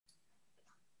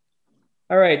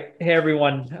All right. Hey,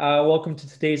 everyone. Welcome to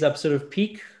today's episode of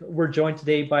Peak. We're joined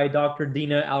today by Dr.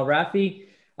 Dina Al-Rafi,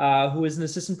 who is an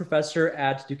assistant professor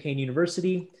at Duquesne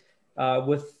University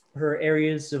with her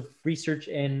areas of research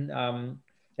in,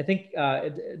 I think,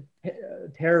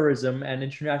 terrorism and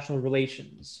international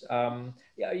relations.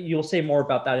 Yeah, you'll say more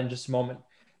about that in just a moment.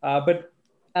 But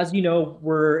as you know,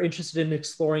 we're interested in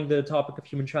exploring the topic of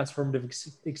human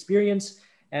transformative experience.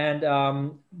 And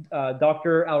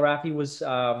Dr. Al-Rafi was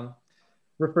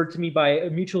referred to me by a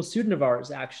mutual student of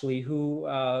ours, actually, who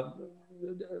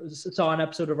saw an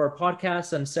episode of our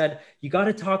podcast and said, "You got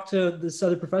to talk to this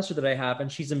other professor that I have,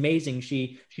 and she's amazing.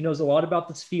 She knows a lot about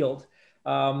this field."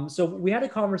 So we had a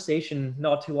conversation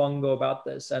not too long ago about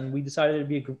this, and we decided it'd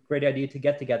be a great idea to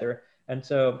get together and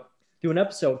to do an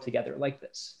episode together like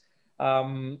this.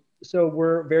 So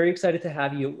we're very excited to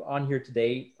have you on here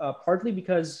today, partly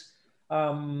because,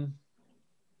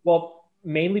 well,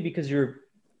 mainly because you're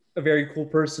a very cool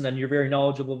person and you're very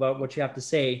knowledgeable about what you have to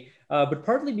say, but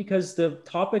partly because the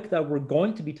topic that we're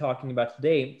going to be talking about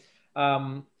today,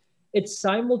 um, it's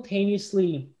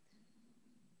simultaneously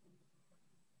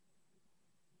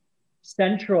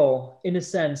central in a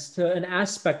sense to an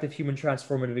aspect of human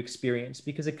transformative experience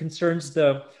because it concerns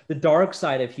the dark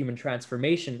side of human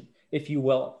transformation, if you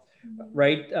will,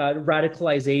 right?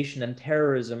 Radicalization and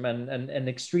terrorism and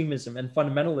extremism and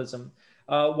fundamentalism,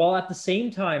 while at the same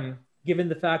time, given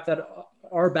the fact that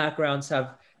our backgrounds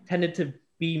have tended to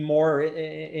be more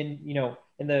in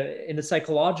the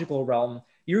psychological realm,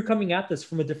 you're coming at this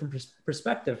from a different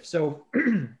perspective. So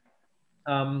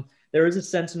there is a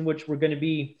sense in which we're going to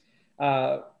be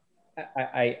uh,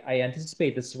 I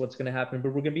anticipate this is what's going to happen, but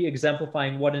we're going to be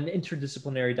exemplifying what an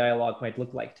interdisciplinary dialogue might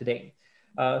look like today.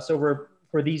 So we're,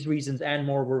 for these reasons and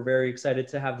more, we're very excited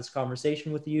to have this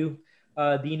conversation with you,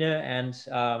 Dina.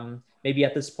 And maybe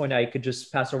at this point, I could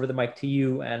just pass over the mic to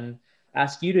you and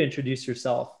ask you to introduce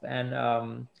yourself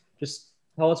and just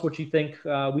tell us what you think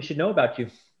we should know about you.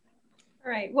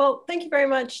 All right. Well, thank you very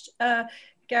much,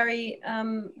 Gary,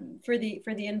 for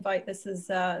the invite. This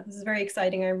is very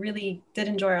exciting. I really did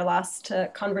enjoy our last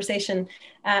conversation,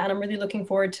 and I'm really looking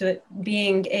forward to it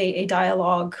being a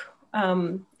dialogue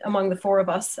among the four of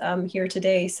us here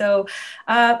today. So,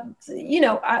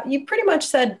 you pretty much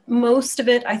said most of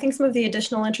it. I think some of the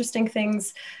additional interesting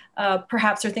things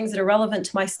perhaps are things that are relevant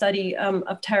to my study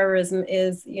of terrorism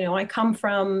is, I come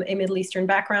from a Middle Eastern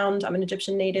background. I'm an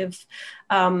Egyptian native.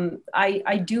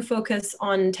 I do focus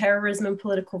on terrorism and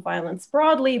political violence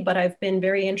broadly, but I've been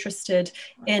very interested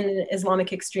in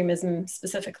Islamic extremism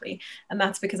specifically. And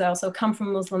that's because I also come from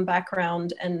a Muslim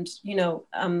background and,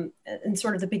 in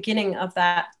sort of the beginning of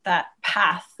that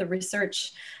path, the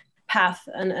research path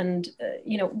and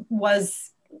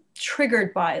was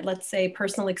triggered by, let's say,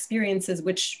 personal experiences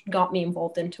which got me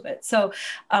involved into it,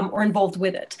 or involved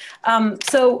with it.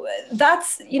 So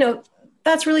that's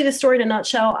really the story in a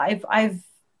nutshell. I've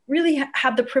really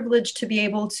had the privilege to be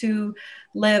able to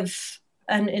live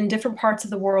in different parts of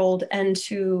the world and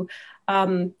to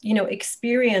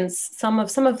experience some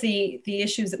of the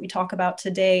issues that we talk about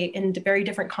today in very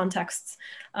different contexts.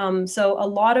 So a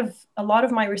lot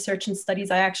of my research and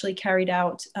studies I actually carried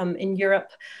out in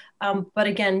Europe. But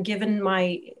again, given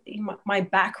my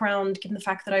background, given the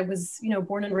fact that I was,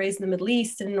 born and raised in the Middle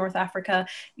East and in North Africa,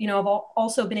 I've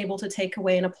also been able to take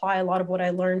away and apply a lot of what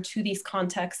I learned to these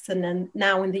contexts. And then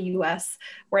now in the US,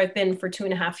 where I've been for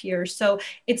 2.5 years. So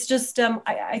it's just,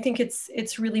 I think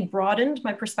it's really broadened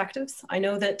my perspectives. I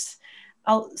know that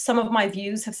some of my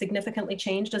views have significantly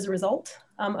changed as a result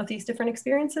of these different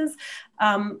experiences.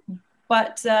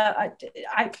 But I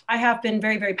have been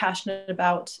very, very passionate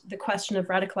about the question of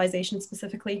radicalization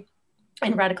specifically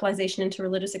and radicalization into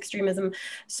religious extremism.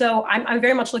 So I'm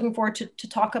very much looking forward to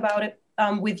talk about it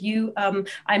with you.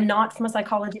 I'm not from a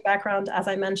psychology background, as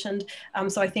I mentioned.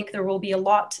 So I think there will be a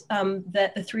lot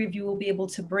that the three of you will be able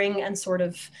to bring and sort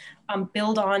of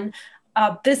build on.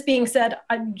 This being said,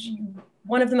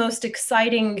 one of the most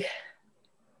exciting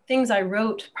things I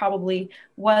wrote probably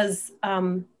was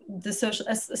the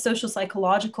social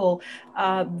psychological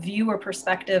view or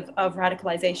perspective of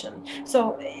radicalization.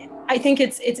 So I think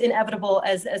it's inevitable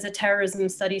as a terrorism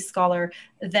studies scholar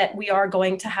that we are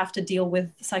going to have to deal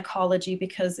with psychology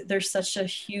because there's such a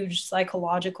huge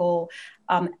psychological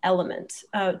element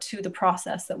to the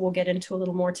process that we'll get into a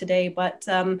little more today. But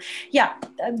yeah,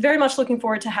 very much looking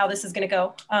forward to how this is going to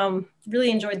go.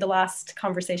 Really enjoyed the last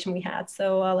conversation we had.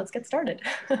 So let's get started.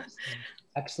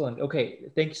 Excellent. Okay.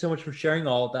 Thank you so much for sharing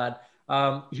all of that.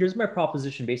 Here's my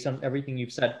proposition based on everything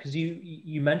you've said, because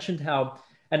you mentioned how,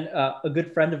 and a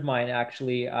good friend of mine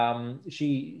actually,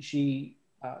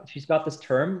 she's got this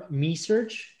term, me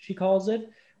search, she calls it,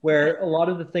 where a lot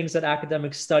of the things that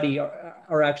academics study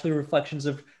are actually reflections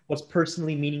of what's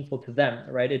personally meaningful to them,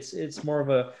 right? It's more of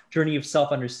a journey of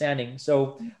self-understanding.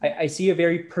 So I see a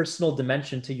very personal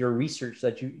dimension to your research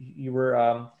that you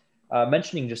were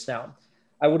mentioning just now.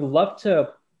 I would love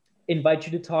to invite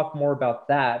you to talk more about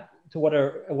that to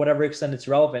whatever extent it's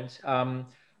relevant. I'm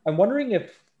wondering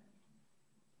if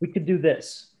we could do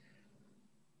this.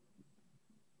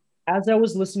 As I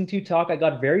was listening to you talk, I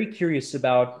got very curious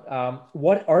about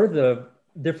what are the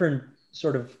different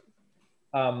sort of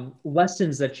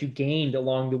lessons that you gained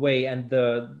along the way, and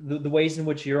the ways in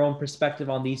which your own perspective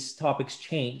on these topics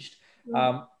changed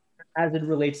as it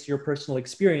relates to your personal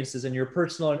experiences and your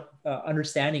personal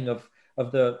understanding of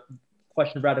the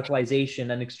question of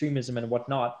radicalization and extremism and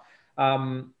whatnot.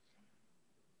 And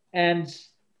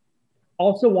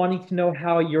also wanting to know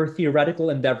how your theoretical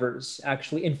endeavors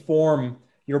actually inform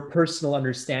your personal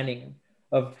understanding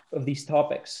of these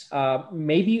topics.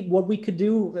 Maybe what we could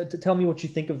do, to tell me what you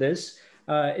think of this,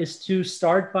 is to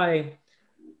start by,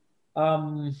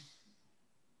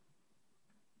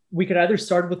 we could either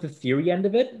start with the theory end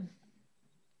of it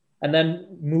and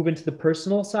then move into the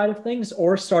personal side of things,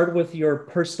 or start with your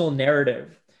personal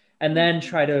narrative and then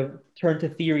try to turn to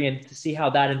theory and to see how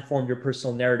that informed your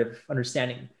personal narrative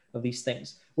understanding of these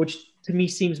things, which to me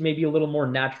seems maybe a little more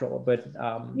natural. But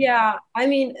yeah, I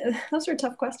mean, those are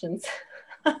tough questions.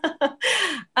 I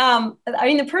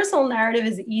mean, the personal narrative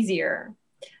is easier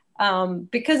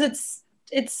because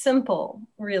it's simple,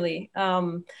 really.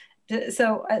 I'll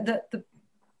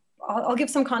give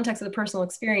some context of the personal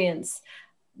experience,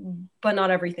 but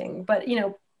not everything. But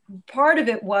part of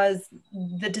it was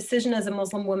the decision as a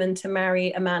Muslim woman to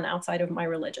marry a man outside of my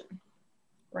religion,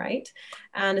 right?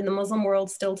 And in the Muslim world,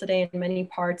 still today, in many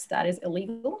parts, that is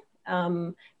illegal.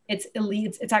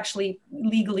 It's actually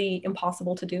legally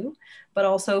impossible to do, but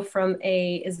also from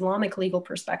a Islamic legal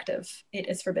perspective, it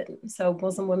is forbidden. So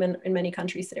Muslim women in many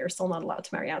countries today are still not allowed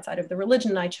to marry outside of the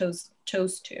religion. I chose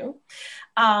to.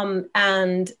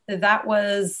 And that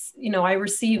was, I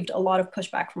received a lot of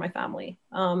pushback from my family.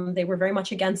 They were very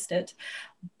much against it.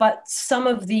 But some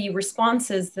of the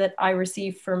responses that I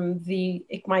received from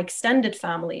my extended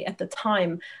family at the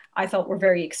time, I felt were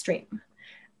very extreme.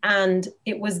 And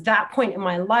it was that point in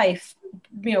my life,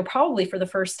 probably for the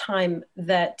first time,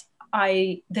 that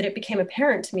it became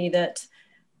apparent to me that,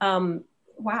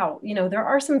 wow, there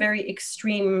are some very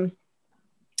extreme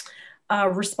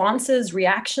responses,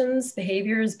 reactions,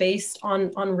 behaviors based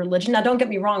on religion. Now, don't get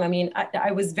me wrong. I mean,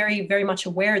 I was very, very much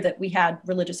aware that we had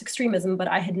religious extremism, but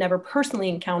I had never personally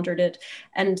encountered it.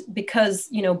 And because,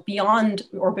 beyond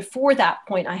or before that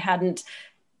point, I hadn't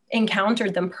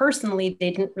encountered them personally,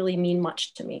 they didn't really mean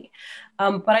much to me.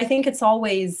 But I think it's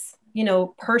always,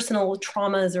 personal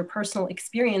traumas or personal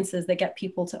experiences that get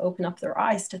people to open up their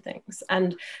eyes to things.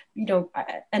 And,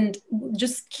 and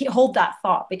just hold that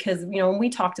thought, because, when we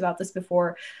talked about this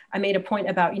before, I made a point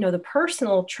about, the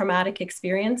personal traumatic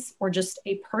experience, or just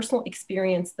a personal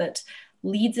experience that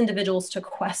leads individuals to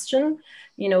question,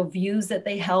 views that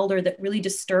they held, or that really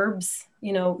disturbs,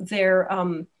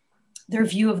 their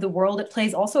view of the world. It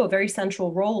plays also a very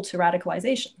central role to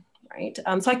radicalization, right?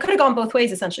 So I could have gone both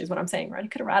ways, essentially, is what I'm saying, right? I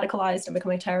could have radicalized and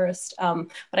become a terrorist, but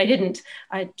I didn't.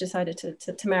 I decided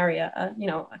to marry a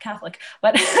Catholic.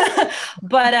 But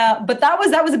that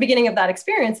was the beginning of that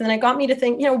experience, and it got me to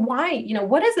think, why?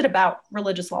 What is it about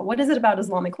religious law? What is it about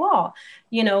Islamic law?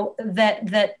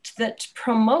 That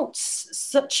promotes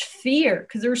such fear,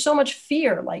 because there's so much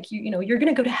fear, like you're going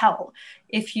to go to hell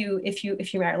if you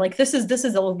marry. Like this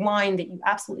is a line that you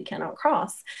absolutely cannot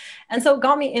cross. And so it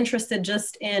got me interested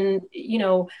just in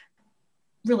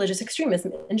religious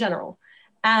extremism in general.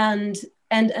 And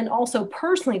also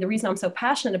personally, the reason I'm so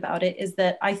passionate about it is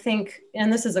that I think,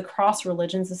 and this is across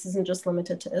religions, this isn't just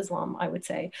limited to Islam, I would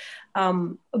say,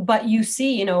 but you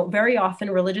see, very often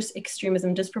religious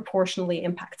extremism disproportionately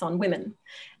impacts on women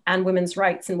and women's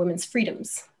rights and women's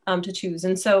freedoms to choose.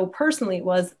 And so personally it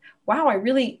was, wow,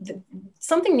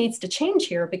 something needs to change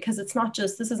here, because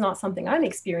this is not something I'm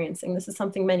experiencing. This is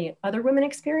something many other women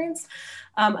experience.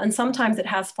 And sometimes it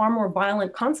has far more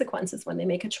violent consequences when they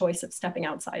make a choice of stepping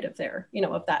outside of their,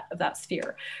 of that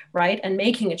sphere, right? And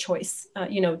making a choice,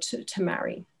 to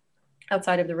marry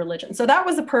outside of the religion. So that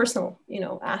was a personal,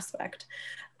 aspect.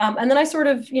 And then I sort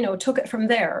of, took it from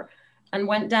there and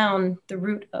went down the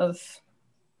route of,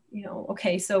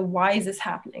 okay, so why is this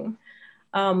happening?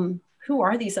 Who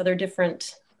are these other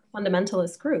different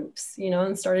fundamentalist groups,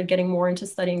 and started getting more into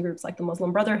studying groups like the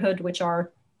Muslim Brotherhood, which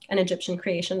are an Egyptian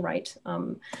creation, right?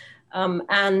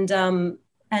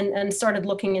 and started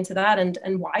looking into that,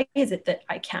 and why is it that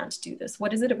I can't do this?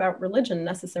 What is it about religion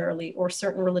necessarily, or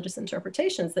certain religious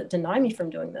interpretations that deny me from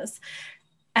doing this?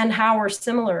 And how are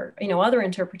similar, other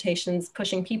interpretations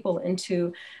pushing people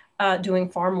into doing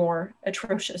far more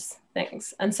atrocious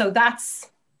things? And so that's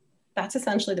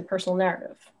essentially the personal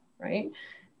narrative, right?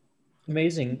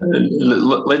 Amazing.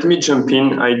 Let me jump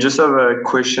in. I just have a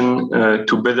question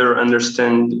to better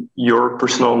understand your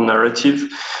personal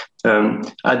narrative.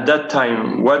 At that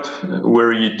time, what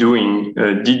were you doing?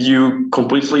 Did you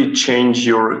completely change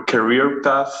your career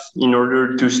path in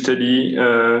order to study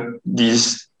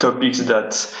these topics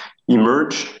that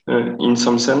emerge in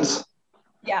some sense?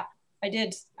 Yeah, I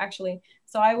did actually.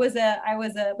 So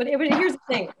but here's the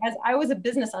thing: as I was a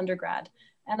business undergrad,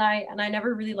 and I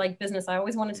never really liked business. I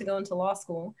always wanted to go into law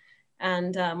school,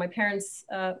 and my parents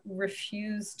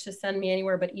refused to send me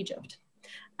anywhere but Egypt.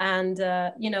 And,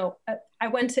 I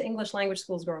went to English language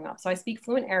schools growing up. So I speak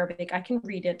fluent Arabic. I can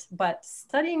read it, but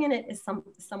studying in it is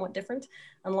somewhat different.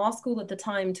 And law school at the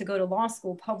time, to go to law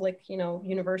school, public,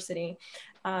 university,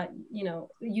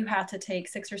 you had to take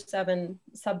 6 or 7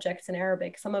 subjects in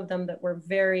Arabic, some of them that were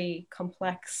very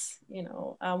complex.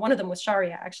 One of them was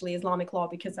Sharia, actually, Islamic law,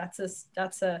 because that's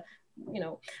a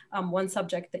one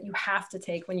subject that you have to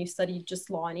take when you study just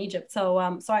law in Egypt. So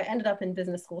I ended up in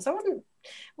business school. So it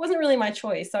wasn't really my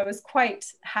choice. So I was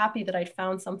quite happy that I'd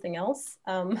found something else.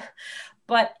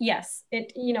 But yes,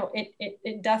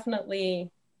 it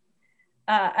definitely,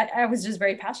 I was just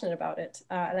very passionate about it.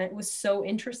 And it was so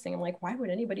interesting. I'm like, why would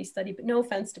anybody study? But no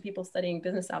offense to people studying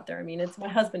business out there. I mean, my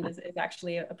husband is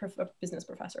actually a business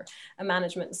professor, a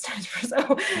management studies professor.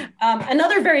 So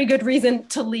another very good reason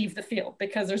to leave the field,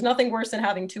 because there's nothing worse than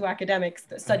having 2 academics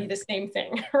that study the same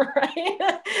thing,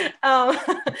 right?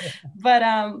 But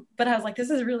I was like, this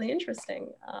is really interesting.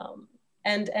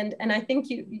 And I think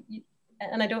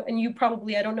you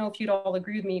probably, I don't know if you'd all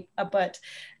agree with me, but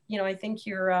I think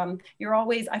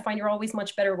I find you're always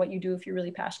much better at what you do if you're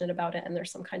really passionate about it and there's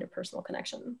some kind of personal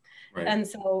connection. Right. And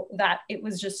so that it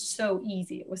was just so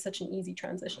easy. It was such an easy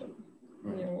transition.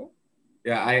 Right.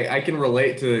 Yeah, I can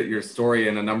relate to your story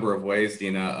in a number of ways,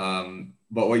 Dina.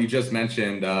 But what you just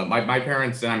mentioned, my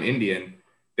parents, and I'm Indian,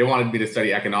 they wanted me to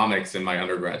study economics in my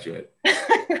undergraduate.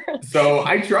 So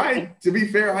I tried, to be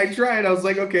fair, I was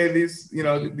like, okay,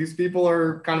 these people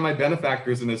are kind of my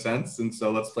benefactors in a sense. And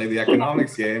so let's play the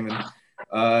economics game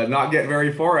and not get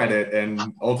very far at it.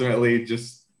 And ultimately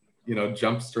just,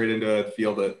 jump straight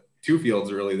into two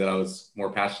fields really that I was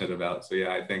more passionate about. So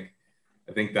yeah, I think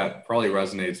that probably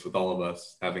resonates with all of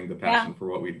us, having the passion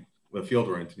for the field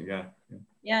we're into. Yeah.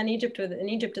 Yeah, in Egypt,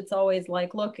 it's always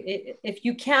like, look, if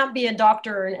you can't be a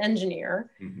doctor or an engineer,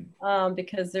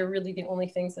 because they're really the only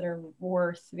things that are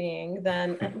worth being,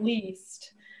 then at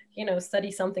least,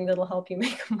 study something that'll help you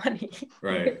make money.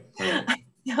 Right.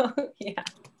 So, yeah.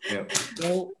 Yep.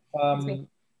 So,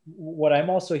 what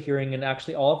I'm also hearing in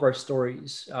actually all of our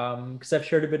stories, because I've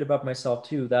shared a bit about myself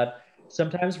too, that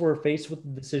sometimes we're faced with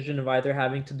the decision of either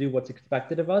having to do what's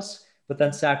expected of us, but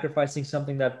then sacrificing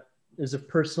something that is of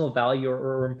personal value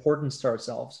or importance to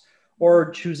ourselves, or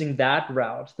choosing that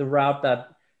route, the route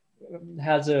that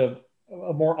has a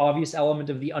more obvious element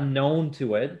of the unknown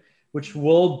to it, which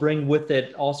will bring with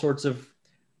it all sorts of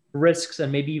risks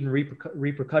and maybe even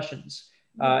repercussions.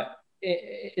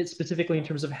 Specifically in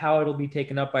terms of how it'll be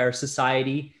taken up by our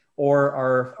society or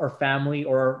our family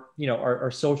or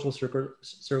our social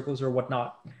circles or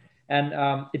whatnot.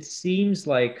 And it seems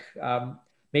like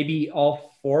maybe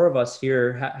all 4 of us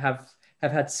here have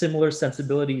had similar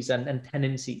sensibilities and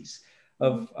tendencies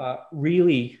of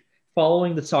really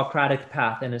following the Socratic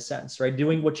path in a sense, right?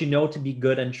 Doing what you know to be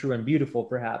good and true and beautiful,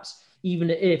 perhaps, even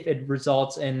if it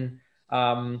results in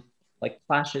like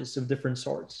clashes of different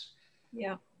sorts.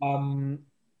 Yeah. And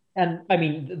I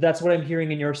mean, that's what I'm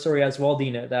hearing in your story as well,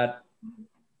 Dina, that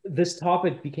this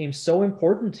topic became so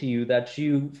important to you that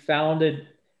you found it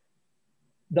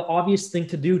the obvious thing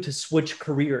to do to switch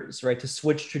careers, right? To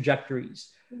switch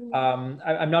trajectories.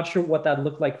 I'm not sure what that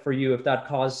looked like for you, if that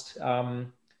caused, I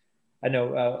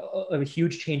know, a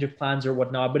huge change of plans or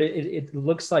whatnot, but it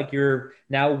looks like you're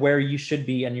now where you should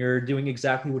be and you're doing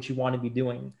exactly what you want to be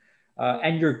doing.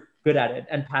 And you're good at it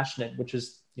and passionate, which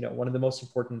is, one of the most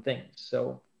important things.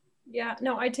 So. Yeah,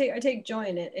 no, I take joy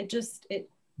in it. It's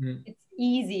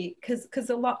easy because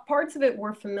parts of it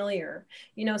were familiar,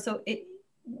 so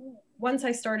once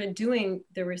I started doing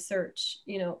the research,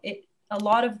 a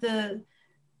lot of the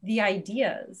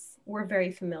ideas were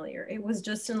very familiar. It was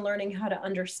just in learning how to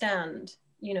understand,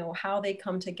 how they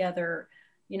come together,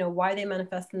 why they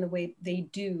manifest in the way they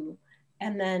do,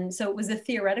 And then, so it was a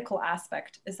theoretical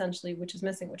aspect essentially, which is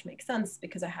missing, which makes sense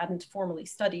because I hadn't formally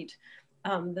studied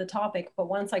the topic. But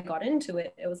once I got into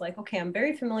it, it was like, okay, I'm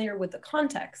very familiar with the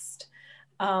context.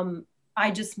 I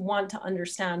just want to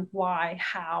understand why,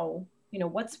 how,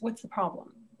 what's the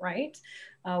problem, right?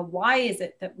 Why is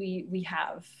it that we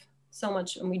have so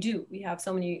much, and we have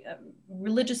so many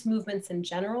religious movements in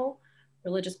general,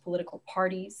 religious political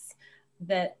parties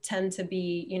that tend to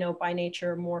be, by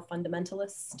nature more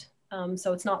fundamentalist.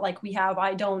 So it's not like we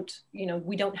don't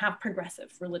have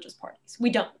progressive religious parties. We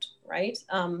don't, right?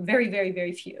 Very, very,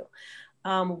 very few.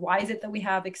 Why is it that we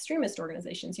have extremist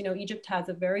organizations? Egypt has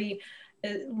a very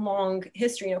long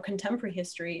history, contemporary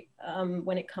history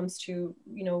when it comes to,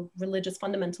 religious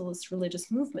fundamentalist religious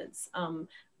movements,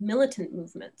 militant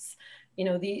movements.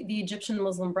 The Egyptian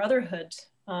Muslim Brotherhood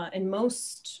in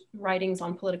most writings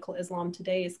on political Islam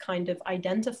today is kind of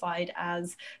identified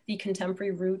as the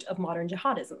contemporary root of modern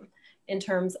jihadism in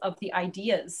terms of the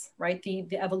ideas, right?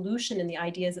 The evolution in the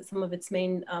ideas that some of its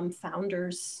main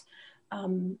founders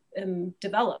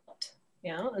developed.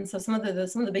 Yeah, and so some of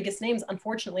the biggest names,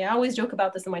 unfortunately, I always joke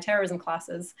about this in my terrorism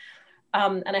classes.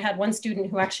 And I had one student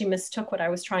who actually mistook what I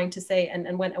was trying to say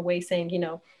and went away saying,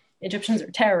 Egyptians are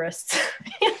terrorists.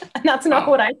 And that's not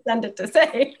what I intended to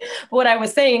say. What I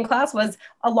was saying in class was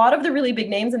a lot of the really big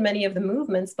names in many of the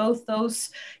movements, both those,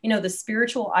 the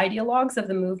spiritual ideologues of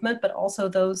the movement, but also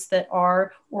those that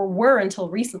are or were until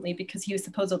recently, because he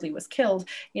supposedly was killed,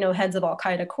 heads of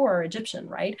Al-Qaeda Corps are Egyptian,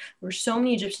 right? There were so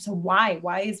many Egyptians. So why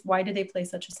did they play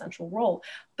such a central role?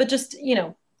 But just,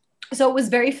 so it was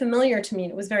very familiar to me.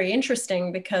 It was very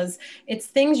interesting because it's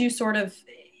things you sort of,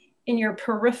 in your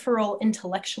peripheral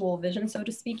intellectual vision, so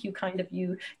to speak,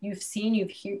 you've seen,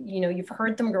 you've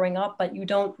heard them growing up, but you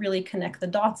don't really connect the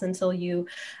dots until you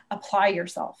apply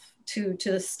yourself to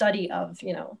the study of,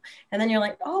 and then you're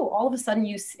like, oh, all of a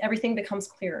sudden everything becomes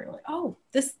clearer. You're like, oh,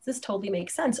 this totally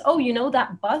makes sense. Oh,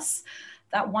 that bus,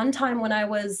 that one time when I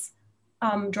was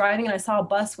driving and I saw a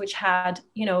bus which had,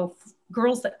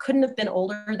 girls that couldn't have been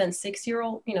older than 6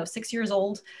 years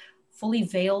old, fully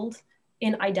veiled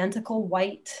in identical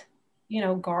white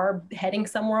garb heading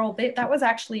somewhere. That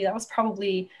was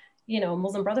probably,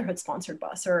 Muslim Brotherhood sponsored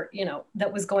bus, or,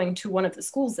 that was going to one of the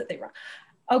schools that they run.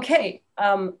 Okay.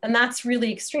 And that's really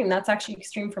extreme. That's actually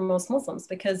extreme for most Muslims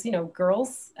because,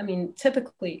 girls,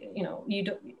 typically,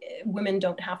 women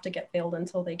don't have to get veiled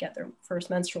until they get their first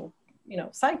menstrual,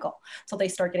 cycle, till they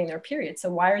start getting their period.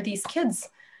 So why are these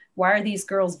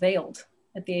girls veiled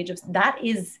at the age of, that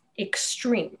is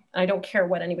extreme. I don't care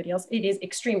what anybody else, it is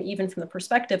extreme, even from the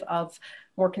perspective of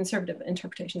more conservative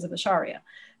interpretations of the Sharia,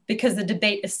 because the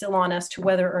debate is still on as to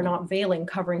whether or not veiling,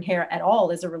 covering hair at all,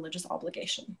 is a religious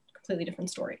obligation. Completely different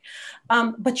story.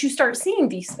 But you start seeing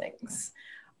these things.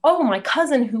 Oh, my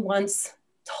cousin who once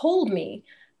told me,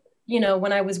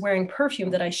 when I was wearing perfume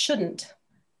that I shouldn't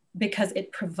because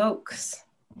it provokes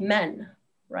men,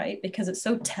 right? Because it's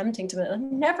so tempting to men. I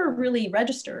never really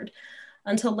registered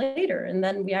until later. And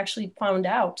then we actually found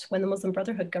out when the Muslim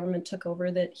Brotherhood government took over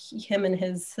that him and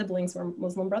his siblings were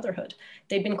Muslim Brotherhood.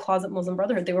 They'd been closet Muslim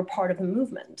Brotherhood. They were part of the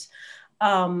movement.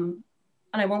 And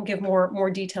I won't give more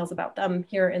details about them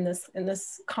here in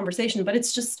this conversation, but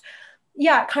it's just,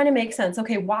 yeah, it kind of makes sense.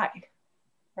 Okay, why,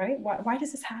 right? Why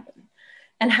does this happen?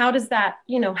 And how does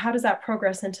that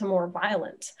progress into more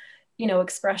violent,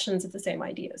 expressions of the same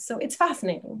ideas? So it's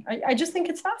fascinating. I just think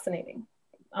it's fascinating.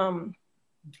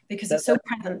 Because it's so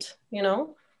present,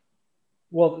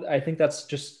 Well, I think that's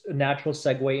just a natural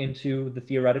segue into the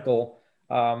theoretical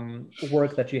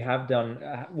work that you have done.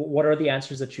 What are the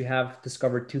answers that you have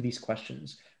discovered to these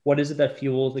questions? What is it that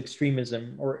fuels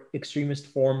extremism or extremist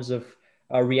forms of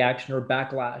reaction or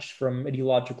backlash from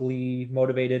ideologically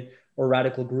motivated or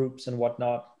radical groups and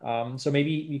whatnot? So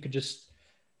maybe you could just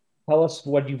tell us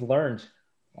what you've learned.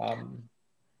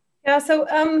 Yeah. So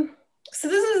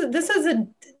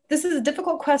this is a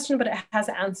difficult question, but it has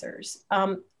answers.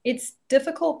 It's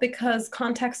difficult because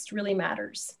context really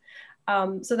matters.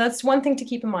 So that's one thing to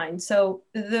keep in mind. So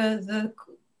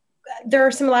there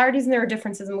are similarities and there are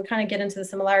differences, and we'll kind of get into the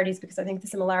similarities because I think the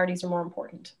similarities are more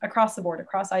important across the board,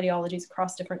 across ideologies,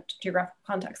 across different geographical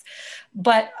contexts.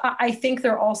 But I think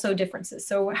there are also differences.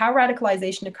 So how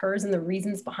radicalization occurs and the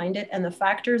reasons behind it and the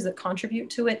factors that contribute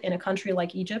to it in a country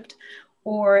like Egypt,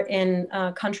 or in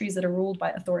countries that are ruled by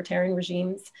authoritarian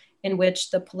regimes, in which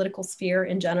the political sphere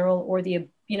in general, or the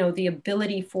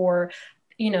ability for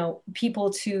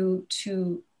people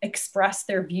to express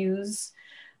their views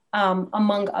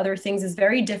among other things, is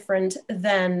very different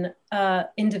than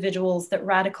individuals that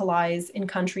radicalize in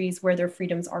countries where their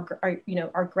freedoms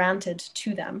are granted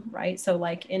to them, right? So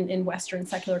like in Western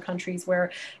secular countries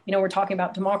where, we're talking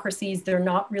about democracies, they're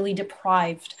not really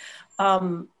deprived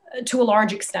to a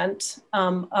large extent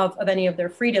of any of their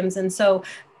freedoms. And so,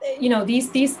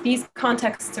 these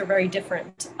contexts are very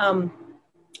different.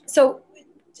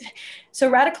 So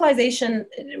radicalization,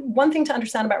 one thing to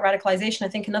understand about radicalization, I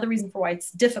think another reason for why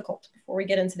it's difficult before we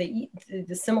get into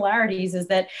the similarities, is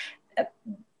that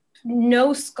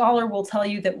no scholar will tell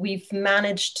you that we've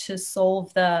managed to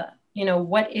solve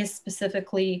what is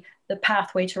specifically the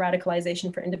pathway to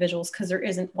radicalization for individuals, because there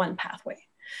isn't one pathway.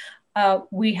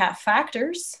 We have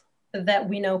factors that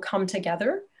we know come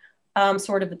together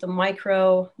sort of at the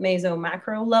micro, meso,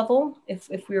 macro level,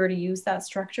 if we were to use that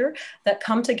structure, that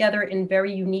come together in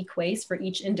very unique ways for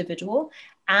each individual.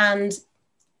 And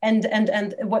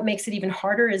what makes it even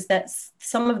harder is that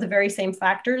some of the very same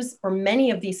factors, or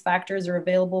many of these factors, are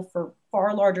available for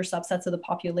far larger subsets of the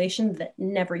population that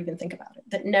never even think about it,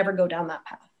 that never go down that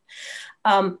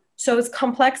path. So it's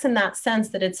complex in that sense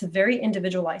that it's a very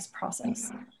individualized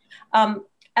process.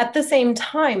 At the same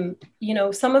time,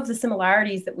 some of the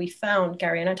similarities that we found,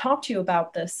 Gary, and I talked to you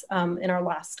about this in our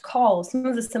last call, some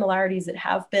of the similarities that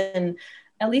have been,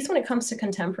 at least when it comes to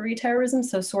contemporary terrorism,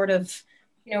 so sort of,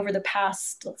 over the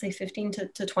past, let's say 15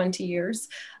 to 20 years,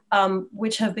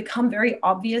 which have become very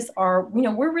obvious are,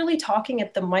 we're really talking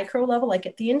at the micro level, like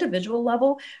at the individual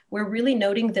level, we're really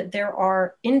noting that there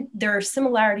are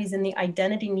similarities in the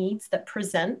identity needs that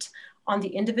present on the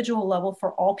individual level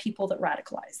for all people that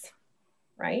radicalize.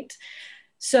 Right?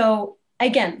 So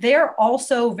again, they are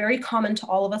also very common to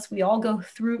all of us. We all go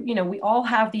through, we all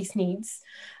have these needs,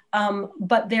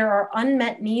 but there are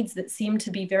unmet needs that seem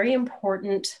to be very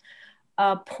important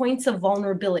points of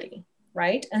vulnerability,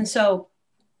 right? And so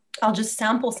I'll just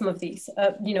sample some of these,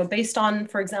 based on,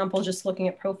 for example, just looking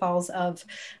at profiles of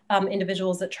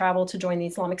individuals that travel to join the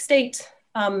Islamic State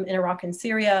in Iraq and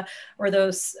Syria, or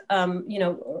those,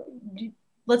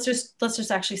 let's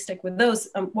just actually stick with those.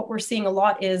 What we're seeing a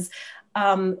lot is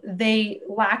they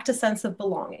lacked a sense of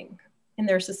belonging in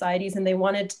their societies, and they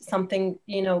wanted something,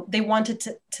 they wanted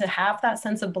to have that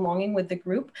sense of belonging with the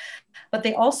group, but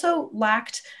they also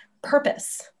lacked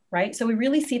purpose, right? So we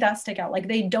really see that stick out. Like,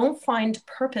 they don't find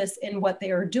purpose in what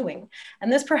they are doing.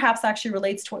 And this perhaps actually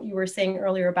relates to what you were saying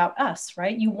earlier about us,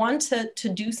 right? You want to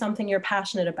do something you're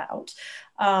passionate about.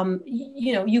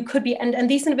 You could be, and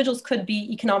these individuals could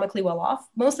be economically well off.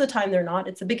 Most of the time they're not.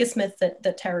 It's the biggest myth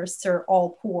that terrorists are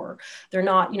all poor. They're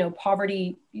not,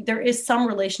 poverty, there is some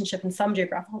relationship in some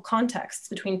geographical contexts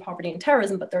between poverty and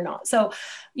terrorism, but they're not. So,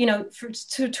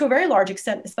 to a very large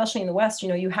extent, especially in the West,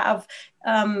 you have,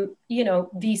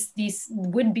 these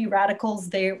would-be radicals.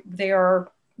 They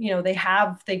are, they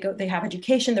have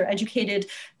education, they're educated,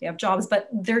 they have jobs, but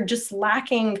they're just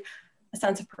lacking a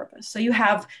sense of purpose. So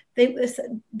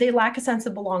they lack a sense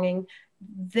of belonging.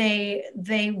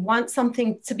 They want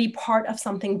something to be part of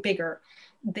something bigger.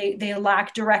 They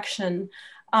lack direction.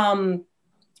 In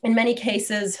many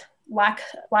cases, lack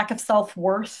of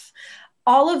self-worth.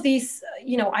 All of these,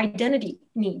 identity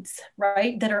needs,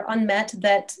 right, that are unmet,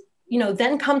 that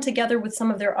then come together with some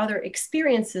of their other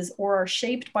experiences, or are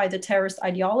shaped by the terrorist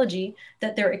ideology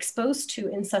that they're exposed to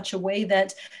in such a way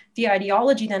that the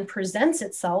ideology then presents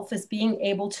itself as being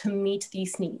able to meet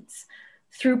these needs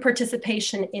through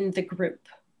participation in the group,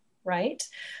 right?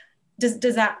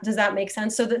 Does that make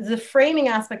sense? So the framing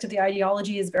aspect of the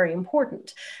ideology is very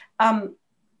important.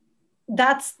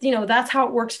 That's how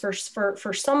it works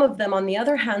for some of them. On the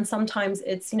other hand, sometimes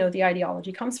it's, the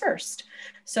ideology comes first.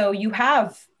 So you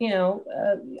have,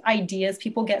 ideas,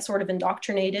 people get sort of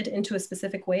indoctrinated into a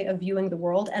specific way of viewing the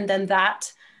world. And then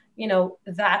that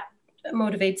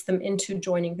motivates them into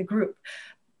joining the group.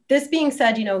 This being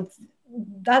said,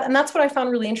 that's what I found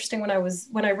really interesting when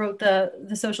I wrote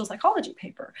the social psychology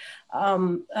paper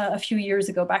a few years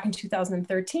ago, back in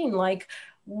 2013. Like,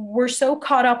 we're so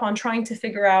caught up on trying to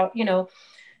figure out,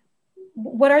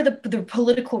 what are the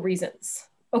political reasons?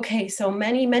 Okay, so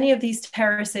many of these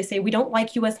terrorists, they say, we don't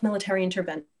like US military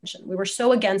intervention. We were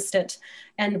so against it,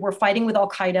 and we're fighting with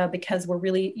Al-Qaeda because we're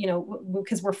really,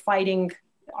 because we're fighting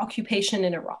occupation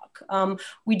in Iraq.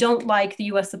 We don't like the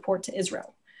US support to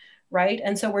Israel, right?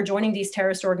 And so we're joining these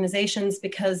terrorist organizations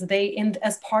because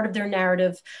as part of their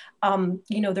narrative,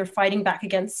 they're fighting back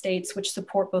against states which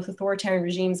support both authoritarian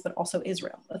regimes, but also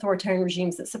Israel, authoritarian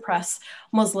regimes that suppress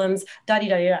Muslims,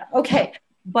 Okay,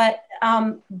 but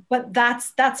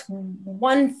that's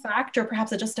one factor,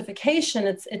 perhaps a justification.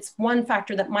 It's one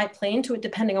factor that might play into it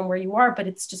depending on where you are, but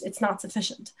it's not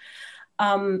sufficient.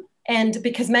 And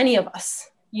because many of us,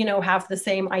 have the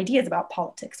same ideas about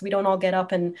politics. We don't all get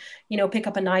up and, pick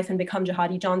up a knife and become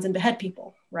jihadi Johns and behead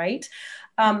people, right?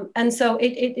 And so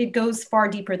it goes far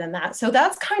deeper than that. So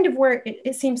that's kind of where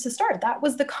it seems to start. That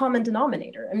was the common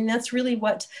denominator. I mean, that's really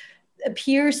what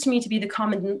appears to me to be the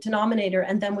common denominator.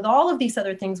 And then with all of these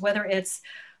other things, whether it's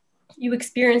you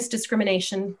experience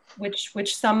discrimination,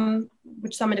 which some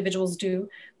individuals do,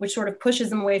 which sort of pushes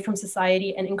them away from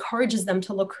society and encourages them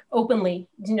to look openly,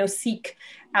 seek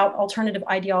out alternative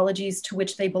ideologies to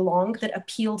which they belong that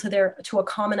appeal to a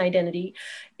common identity.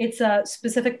 It's a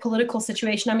specific political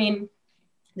situation. I mean,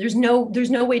 there's no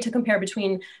way to compare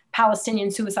between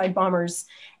Palestinian suicide bombers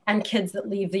and kids that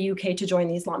leave the UK to join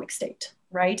the Islamic State,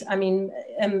 right? I mean,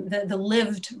 the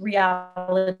lived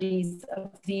realities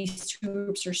of these two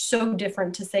groups are so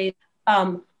different to say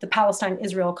the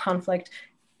Palestine-Israel conflict,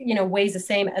 weighs the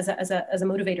same as a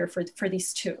motivator for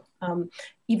these two,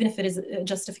 even if it is a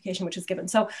justification which is given.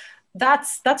 So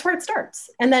that's where it starts,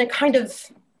 and then it kind of,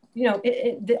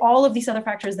 all of these other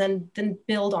factors then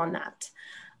build on that.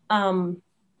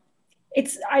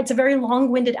 It's a very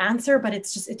long-winded answer, but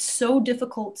it's so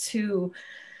difficult to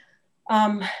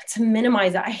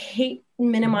minimize it. I hate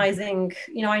minimizing.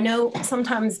 I know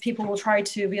sometimes people will try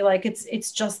to be like,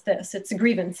 it's just this, it's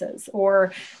grievances,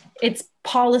 or it's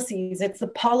policies. It's the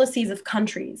policies of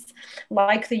countries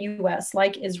like the US,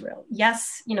 like Israel.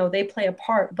 Yes, they play a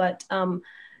part, but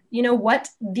you know what?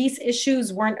 These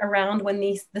issues weren't around when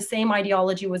the same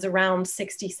ideology was around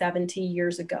 60, 70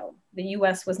 years ago. The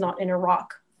US was not in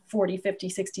Iraq 40, 50,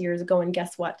 60 years ago. And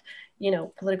guess what?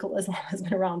 Political Islam has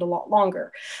been around a lot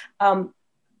longer. The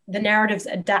narratives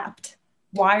adapt.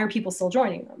 Why are people still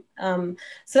joining them?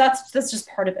 So that's just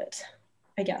part of it,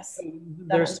 I guess.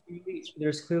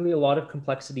 There's clearly a lot of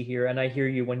complexity here. And I hear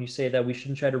you when you say that we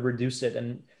shouldn't try to reduce it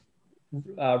and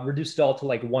reduce it all to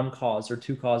like one cause or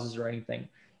two causes or anything.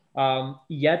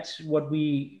 Yet what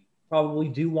we probably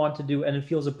do want to do, and it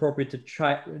feels appropriate to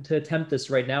try to attempt this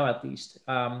right now at least,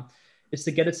 is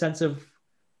to get a sense of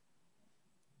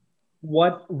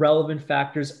what relevant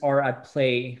factors are at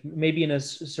play, maybe in a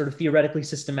sort of theoretically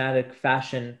systematic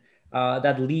fashion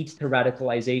that leads to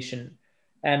radicalization.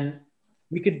 And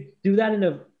we could do that in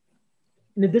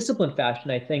a disciplined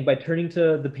fashion, I think, by turning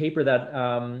to the paper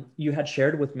that you had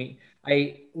shared with me.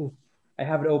 I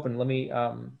have it open. Let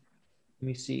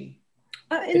me see.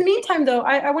 In the meantime, though,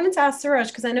 I wanted to ask Suraj,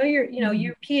 because I know you're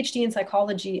PhD in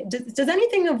psychology. Does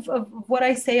anything of what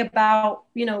I say about,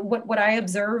 what I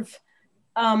observe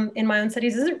in my own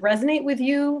studies, does it resonate with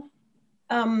you?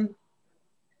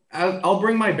 I'll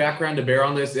bring my background to bear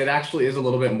on this. It actually is a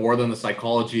little bit more than the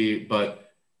psychology,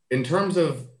 but in terms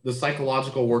of the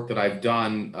psychological work that I've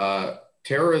done,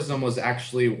 terrorism was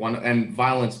actually one, and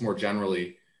violence more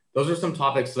generally. Those are some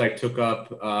topics that I took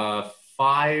up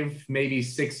 5, maybe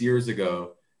 6 years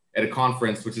ago at a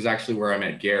conference, which is actually where I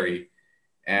met Gary.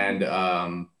 And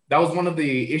that was one of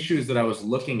the issues that I was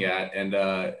looking at. And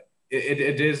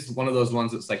it is one of those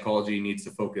ones that psychology needs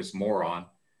to focus more on.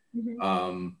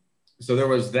 Mm-hmm. So there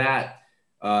was that.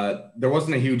 There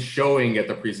wasn't a huge showing at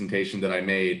the presentation that I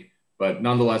made, but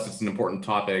nonetheless, it's an important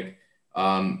topic.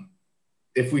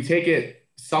 If we take it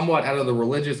somewhat out of the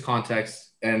religious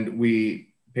context and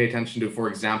we pay attention to, for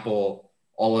example,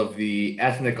 all of the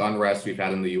ethnic unrest we've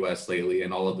had in the US lately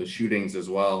and all of the shootings as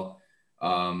well,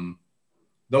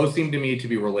 those seem to me to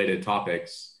be related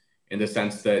topics in the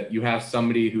sense that you have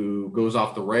somebody who goes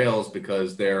off the rails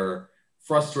because they're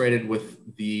frustrated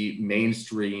with the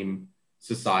mainstream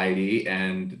society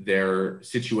and their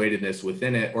situatedness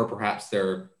within it, or perhaps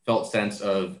their felt sense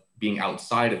of being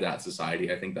outside of that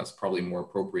society. I think that's probably more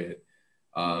appropriate.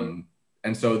 And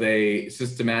so they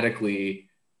systematically,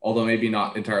 although maybe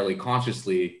not entirely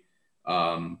consciously,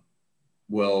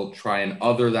 will try and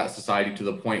other that society to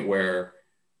the point where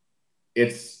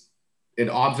it's an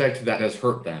object that has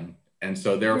hurt them. And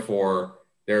so therefore,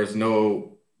 there's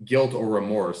no guilt or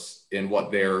remorse in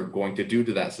what they're going to do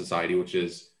to that society, which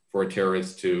is for a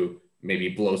terrorist to maybe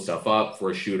blow stuff up. For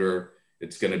a shooter,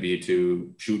 it's going to be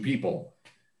to shoot people.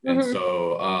 Mm-hmm. And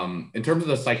so in terms of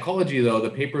the psychology, though, the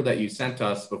paper that you sent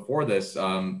us before this,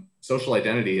 social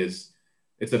identity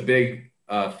it's a big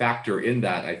factor in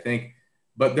that, I think.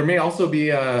 But there may also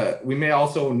be, we may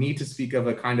also need to speak of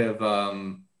a kind of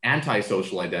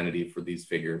anti-social identity for these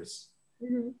figures.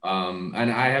 Mm-hmm.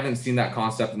 And I haven't seen that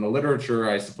concept in the literature.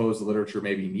 I suppose the literature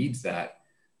maybe needs that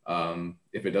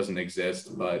if it doesn't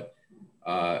exist. But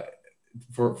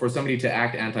for somebody to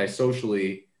act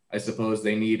anti-socially, I suppose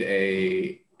they need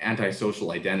a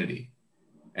anti-social identity.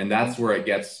 And that's where it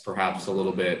gets perhaps a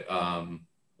little bit, a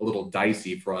little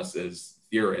dicey for us as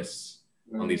theorists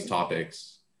on these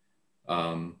topics.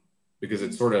 because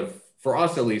it's sort of, for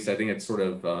us at least, I think it's sort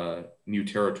of new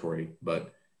territory.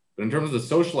 But in terms of the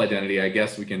social identity, I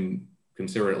guess we can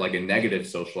consider it like a negative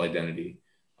social identity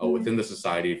within the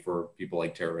society for people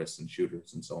like terrorists and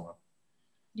shooters and so on.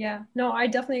 Yeah, no, I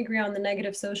definitely agree on the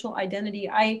negative social identity.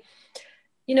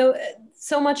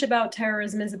 So much about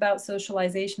terrorism is about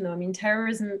socialization, though. I mean,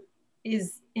 terrorism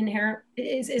is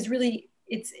really,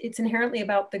 it's inherently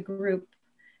about the group.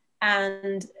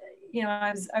 And,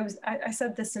 I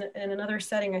said this in another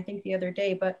setting, I think the other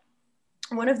day, but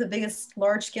one of the biggest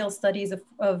large-scale studies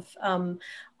of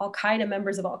Al-Qaeda,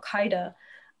 members of Al-Qaeda,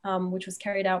 which was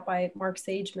carried out by Mark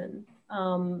Sageman,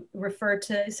 referred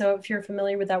to, so if you're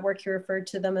familiar with that work, he referred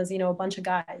to them as, a bunch of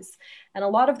guys. And a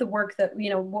lot of the work that,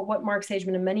 what Mark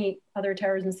Sageman and many other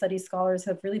terrorism studies scholars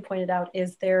have really pointed out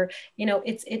is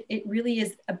it really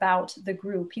is about the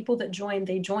group. People that join,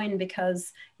 they join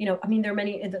because, there are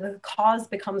many, the cause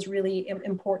becomes really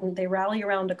important. They rally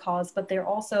around a cause, but they're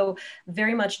also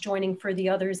very much joining for the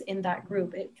others in that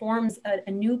group. It forms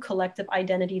a new collective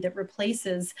identity that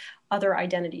replaces other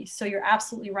identities. So you're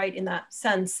absolutely right in that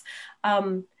sense.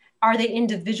 Are they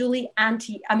individually I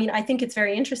think it's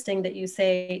very interesting that you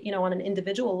say, on an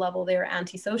individual level, they're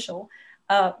antisocial.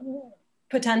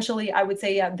 Potentially, I would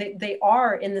say, yeah, they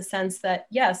are, in the sense that,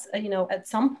 yes, at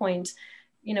some point,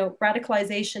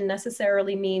 radicalization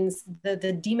necessarily means the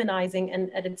demonizing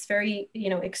and at its very,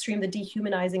 extreme, the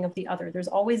dehumanizing of the other. There's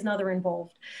always another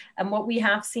involved. And what we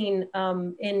have seen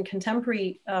in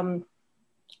contemporary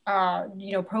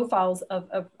profiles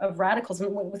of radicals,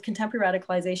 and with contemporary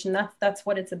radicalization, that's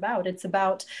what it's about. It's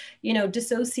about,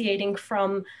 dissociating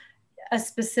from a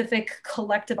specific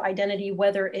collective identity,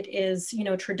 whether it is,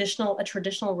 a traditional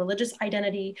religious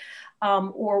identity,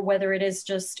 or whether it is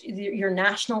just your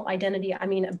national identity. I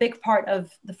mean, a big part of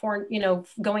the foreign,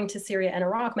 going to Syria and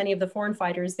Iraq, many of the foreign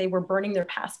fighters, they were burning their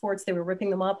passports, they were ripping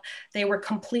them up, they were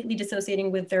completely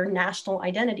dissociating with their national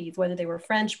identities, whether they were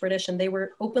French, British, and they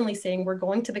were openly saying, we're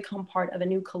going to become part of a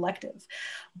new collective.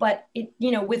 But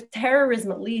with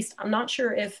terrorism, at least, I'm not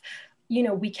sure if,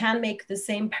 we can make the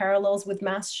same parallels with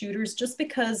mass shooters, just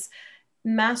because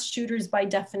mass shooters, by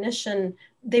definition,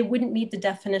 they wouldn't meet the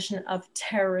definition of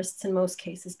terrorists in most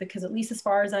cases, because at least as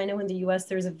far as I know in the US,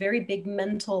 there's a very big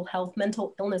mental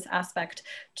illness aspect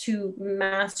to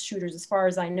mass shooters, as far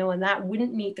as I know, and that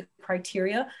wouldn't meet the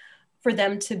criteria for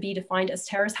them to be defined as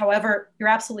terrorists. However, you're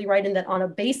absolutely right in that on a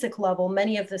basic level,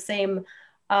 many of the same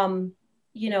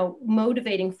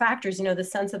motivating factors, the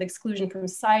sense of exclusion from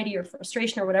society or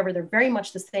frustration or whatever, they're very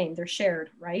much the same. They're shared,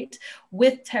 right?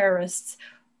 With terrorists,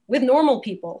 with normal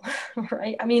people,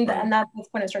 right? I mean, and that's the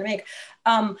point I was trying to make.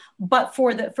 But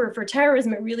for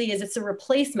terrorism, it really is, it's a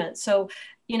replacement. So,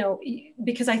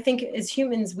 because I think as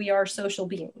humans, we are social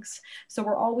beings. So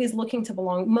we're always looking to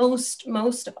belong, most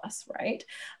of us, right?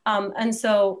 And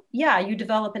so, yeah, you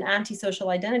develop an antisocial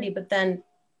identity, but then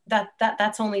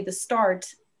that's only the start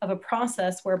of a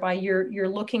process whereby you're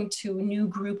looking to new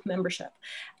group membership,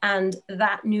 and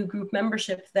that new group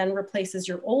membership then replaces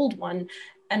your old one,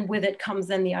 and with it comes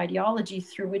then the ideology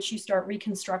through which you start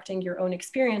reconstructing your own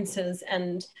experiences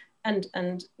and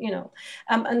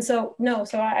so no,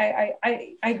 so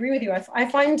I agree with you. I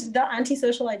find the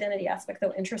antisocial identity aspect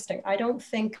though interesting. I don't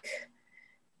think,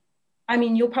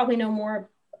 you'll probably know more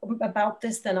about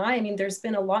this than I mean, there's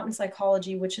been a lot in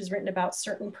psychology which is written about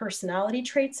certain personality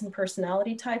traits and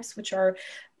personality types, which are,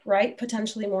 right,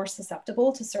 potentially more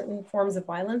susceptible to certain forms of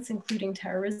violence, including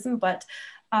terrorism. But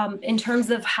in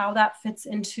terms of how that fits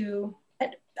into,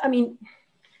 I'm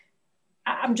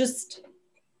just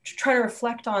trying to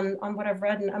reflect on what I've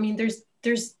read. And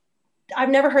I've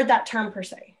never heard that term per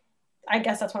se. I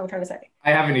guess that's what I'm trying to say.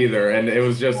 I haven't either. And it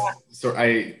was just,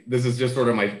 this is just sort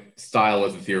of my style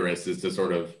as a theorist, is to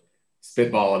sort of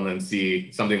spitball and then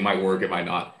see something might work, it might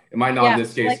not. It might not in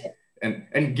this case. Like,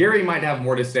 and Gary might have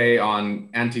more to say on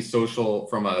antisocial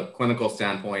from a clinical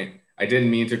standpoint. I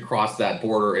didn't mean to cross that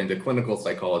border into clinical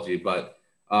psychology, but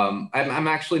I'm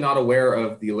actually not aware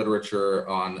of the literature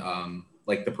on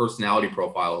like the personality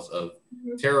profiles of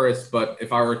terrorists. But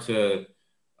if I were to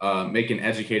make an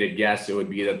educated guess, it would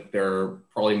be that they're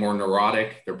probably more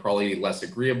neurotic, they're probably less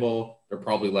agreeable, they're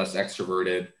probably less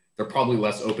extroverted, they're probably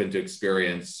less open to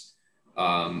experience.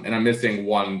 And I'm missing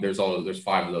one. There's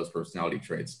 5 of those personality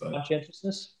traits. But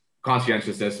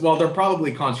conscientiousness. Well, they're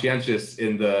probably conscientious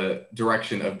in the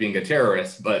direction of being a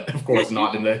terrorist, but of course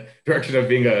not in the direction of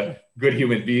being a good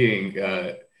human being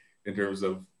in terms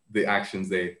of the actions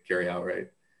they carry out, right?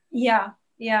 Yeah.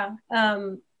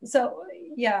 So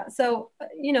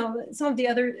some of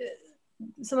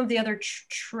the other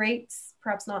traits,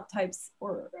 perhaps not types,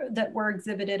 or that were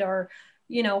exhibited are,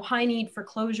 high need for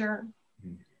closure,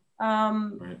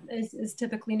 is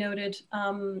typically noted.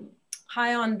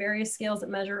 High on various scales that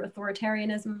measure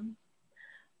authoritarianism,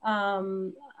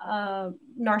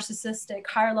 narcissistic,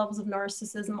 higher levels of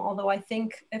narcissism, although I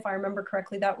think, if I remember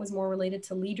correctly, that was more related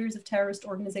to leaders of terrorist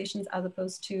organizations as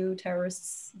opposed to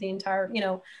terrorists, the entire,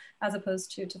 as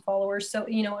opposed to followers. So,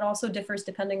 it also differs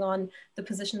depending on the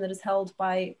position that is held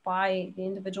by the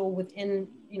individual within,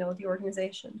 the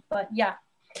organization. But yeah,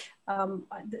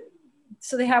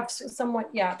 so they have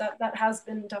somewhat, that has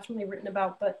been definitely written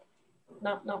about, but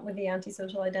not with the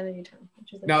antisocial identity term,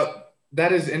 which is now.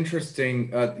 That is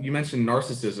interesting. You mentioned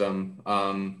narcissism,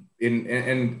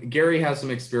 and Gary has some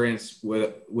experience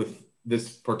with this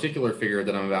particular figure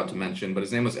that I'm about to mention, but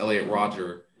his name was Elliot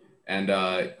Rodger,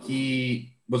 and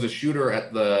he was a shooter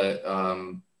at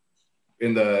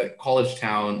in the college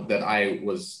town that I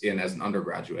was in as an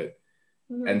undergraduate.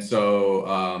 Mm-hmm. And so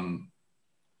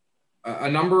a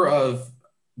number of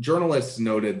journalists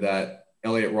noted that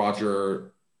Elliot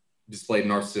Rodger displayed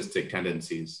narcissistic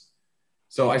tendencies.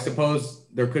 So I suppose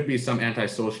there could be some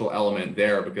antisocial element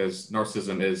there, because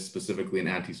narcissism is specifically an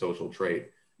antisocial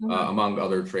trait, mm-hmm. Among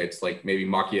other traits like maybe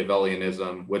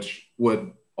Machiavellianism, which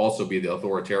would also be the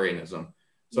authoritarianism.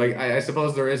 So I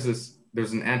suppose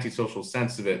there's an antisocial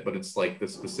sense of it, but it's like the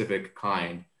specific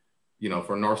kind,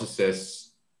 for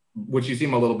narcissists, which you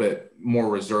seem a little bit more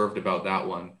reserved about that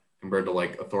one compared to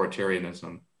like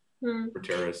authoritarianism for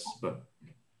terrorists, but.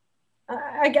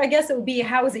 I guess it would be,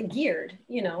 how is it geared?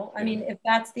 I mean, if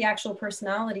that's the actual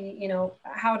personality,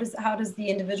 how does the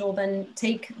individual then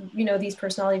take, these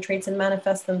personality traits and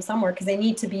manifest them somewhere? Because they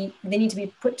need to be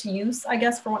put to use, I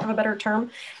guess, for want of a better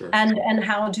term. Sure. And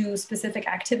how do specific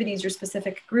activities or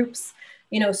specific groups,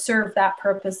 serve that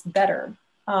purpose better?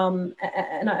 And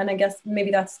I guess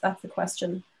maybe that's the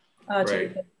question.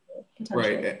 Right.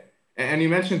 Right. And you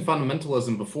mentioned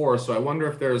fundamentalism before, so I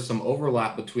wonder if there's some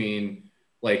overlap between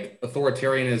like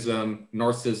authoritarianism,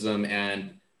 narcissism,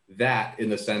 and that, in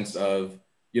the sense of,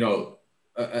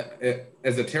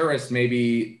 as a terrorist,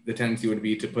 maybe the tendency would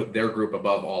be to put their group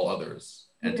above all others,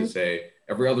 and mm-hmm. to say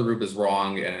every other group is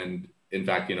wrong, and in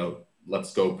fact,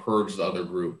 let's go purge the other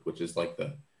group, which is like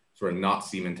the sort of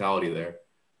Nazi mentality there.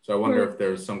 So I wonder mm-hmm. if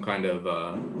there's some kind of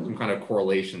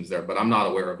correlations there, but I'm not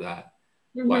aware of that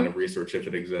mm-hmm. line of research, if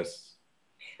it exists.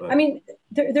 But. I mean,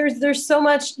 there's so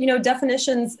much,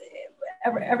 definitions.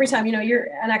 Every time, you're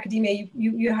in academia,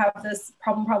 you have this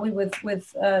problem probably with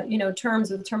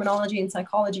terms, with terminology and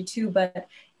psychology too. But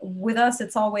with us,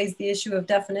 it's always the issue of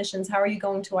definitions. How are you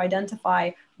going to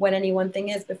identify what any one thing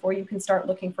is before you can start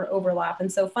looking for overlap?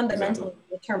 And so fundamentally,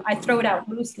 the term, I throw it out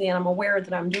loosely, and I'm aware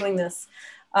that I'm doing this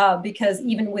because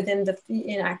even within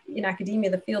in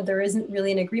academia, the field, there isn't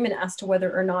really an agreement as to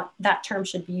whether or not that term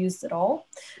should be used at all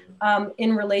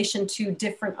in relation to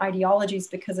different ideologies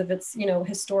because of its,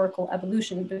 historical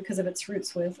evolution, because of its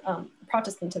roots with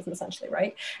Protestantism, essentially,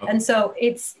 right? Okay. And so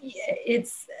it's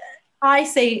I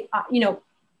say, I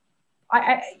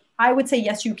would say,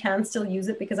 yes, you can still use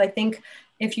it, because I think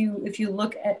if you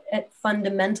look at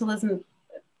fundamentalism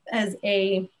as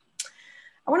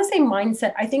I want to say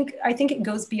mindset. I think it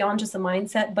goes beyond just a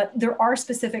mindset, but there are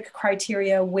specific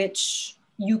criteria which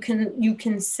you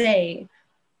can say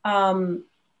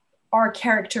are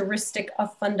characteristic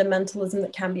of fundamentalism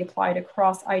that can be applied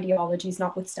across ideologies,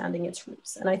 notwithstanding its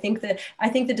roots. And I think the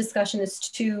discussion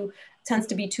tends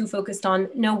to be too focused on,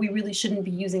 no, we really shouldn't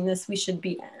be using this. We should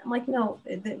be. I'm like, no,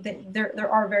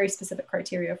 there are very specific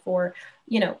criteria for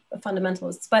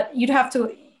fundamentalists, but you'd have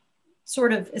to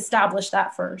sort of establish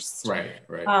that first. Right.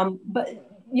 But,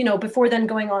 before then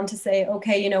going on to say,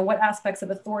 okay, what aspects of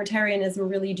authoritarianism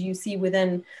really do you see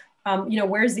within,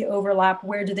 where's the overlap?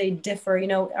 Where do they differ?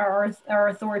 Are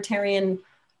authoritarian,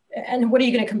 and what are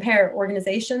you going to compare?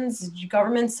 Organizations,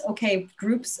 governments, okay,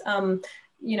 groups, are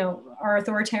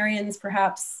authoritarians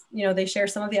perhaps, they share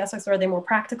some of the aspects, or are they more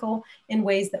practical in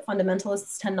ways that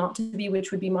fundamentalists tend not to be,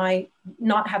 which would be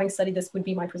not having studied this would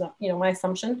be my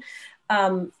assumption.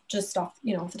 Just off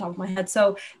the top of my head.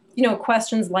 So,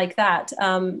 questions like that.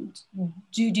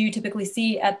 Do you typically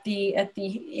see at the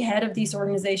head of these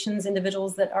organizations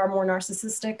individuals that are more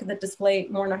narcissistic, that display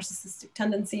more narcissistic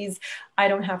tendencies? I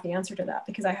don't have the answer to that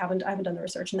because I haven't done the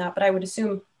research in that, but I would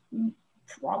assume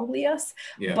probably yes.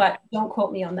 Yeah. But don't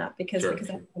quote me on that because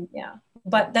yeah.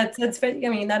 But that's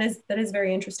that is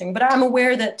very interesting. But I'm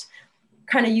aware that,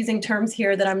 kind of using terms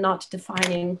here that I'm not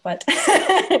defining, but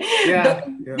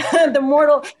the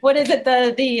mortal, what is it?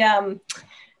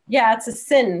 It's a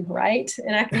sin, right?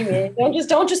 In academia,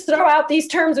 don't just throw out these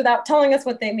terms without telling us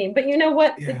what they mean. But you know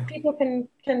what? Yeah. People can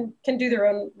do their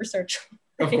own research.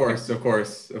 Of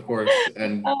course.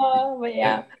 And but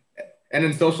yeah. And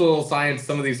in social science,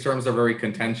 some of these terms are very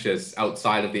contentious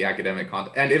outside of the academic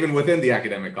context, and even within the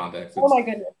academic context. Oh my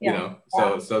goodness! Yeah. You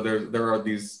know, so there are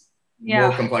these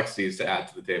more complexities to add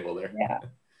to the table there. Yeah.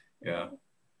 Yeah.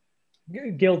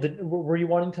 Gil, were you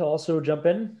wanting to also jump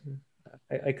in?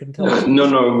 I couldn't tell. No,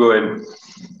 go ahead.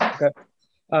 Okay.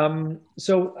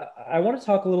 So I want to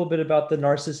talk a little bit about the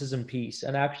narcissism piece,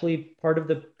 and actually part of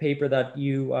the paper that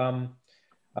you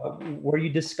where you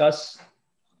discuss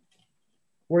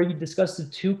the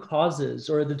two causes,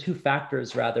 or the two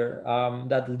factors rather,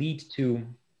 that lead to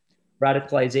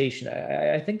radicalization.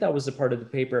 I think that was a part of the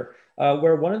paper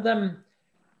where one of them,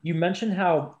 you mentioned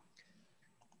how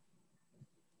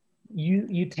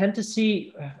you tend to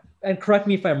see, and correct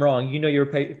me if I'm wrong, you know your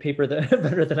paper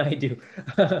better than I do,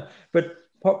 but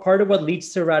part of what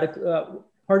leads to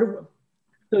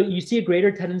so you see a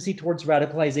greater tendency towards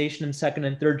radicalization in second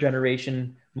and third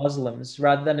generation Muslims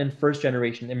rather than in first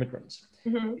generation immigrants.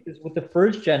 Mm-hmm. Because with the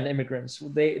first gen immigrants,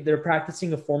 they're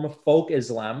practicing a form of folk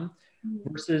Islam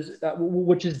versus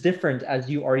which is different, as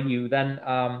you argue, than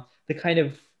the kind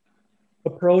of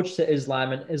approach to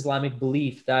Islam and Islamic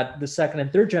belief that the second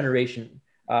and third generation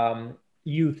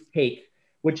youth take,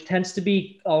 which tends to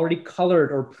be already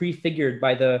colored or prefigured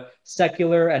by the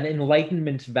secular and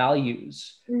Enlightenment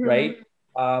values, right?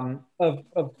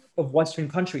 Of Western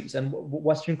countries and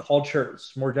Western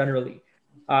cultures more generally.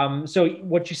 So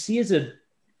what you see is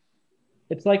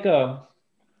it's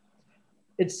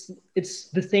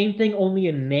the same thing, only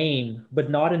in name, but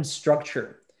not in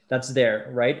structure that's there,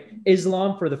 right?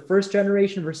 Islam for the first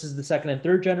generation versus the second and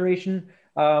third generation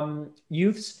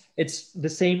youths, it's the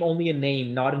same only in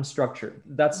name, not in structure.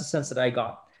 That's the sense that I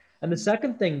got. And the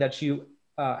second thing that you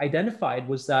identified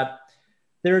was that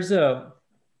there's a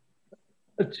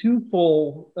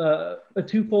twofold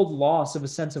loss of a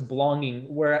sense of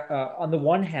belonging, where on the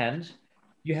one hand,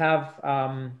 you have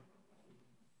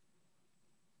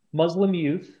Muslim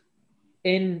youth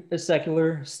in a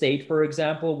secular state, for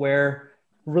example, where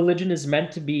religion is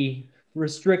meant to be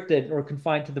restricted or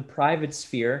confined to the private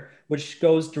sphere, which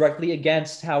goes directly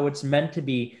against how it's meant to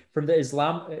be from the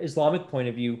Islamic point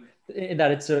of view, in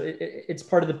that it's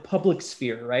part of the public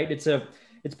sphere, right? It's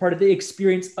part of the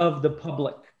experience of the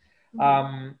public.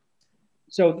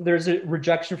 So there's a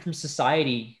rejection from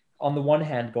society on the one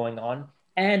hand going on,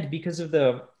 and because of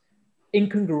the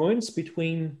incongruence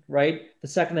between, right, the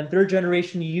second and third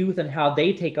generation youth and how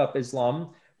they take up Islam,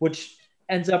 which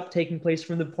ends up taking place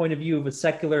from the point of view of a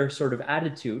secular sort of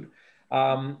attitude,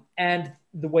 and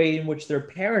the way in which their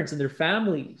parents and their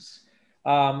families,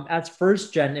 as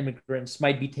first-gen immigrants,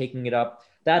 might be taking it up.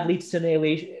 That leads to an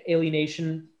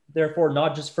alienation, therefore,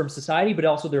 not just from society, but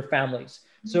also their families.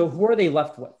 So who are they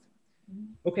left with?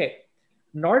 Okay,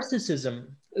 narcissism.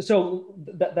 So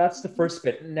that's the first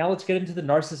bit. Now let's get into the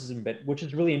narcissism bit, which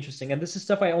is really interesting. And this is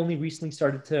stuff I only recently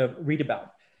started to read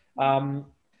about.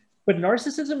 But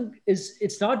narcissism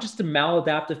it's not just a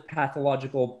maladaptive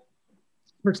pathological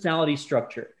personality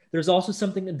structure. There's also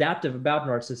something adaptive about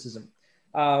narcissism.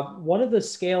 One of the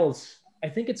scales, I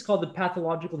think it's called the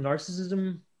pathological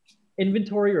narcissism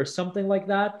inventory or something like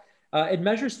that. It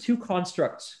measures two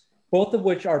constructs, both of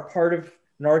which are part of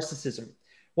narcissism.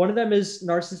 One of them is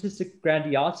narcissistic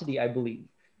grandiosity, I believe,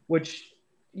 which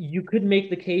you could make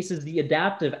the case as the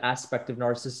adaptive aspect of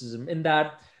narcissism, in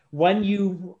that when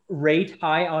you rate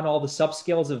high on all the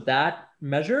subscales of that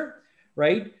measure,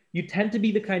 right, you tend to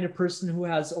be the kind of person who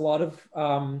has a lot of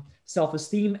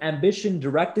self-esteem, ambition,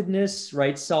 directedness,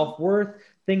 right, self-worth,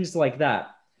 things like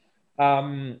that.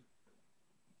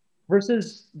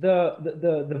 Versus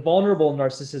the vulnerable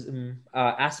narcissism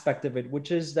aspect of it,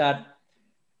 which is that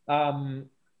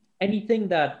anything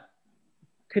that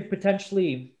could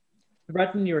potentially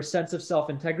threaten your sense of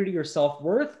self-integrity or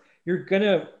self-worth, you're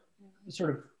gonna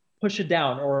sort of push it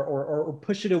down or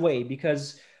push it away,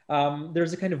 because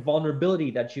there's a kind of vulnerability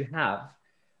that you have,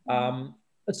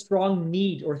 a strong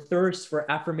need or thirst for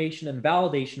affirmation and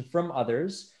validation from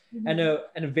others, and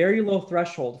a very low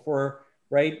threshold for,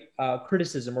 right,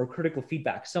 criticism or critical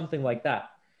feedback, something like that.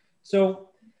 So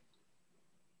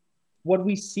what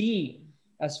we see,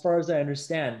 as far as I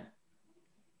understand,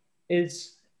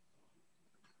 is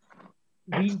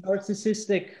these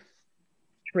narcissistic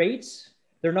traits,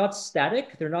 they're not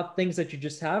static, they're not things that you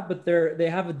just have, but they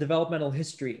have a developmental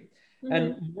history.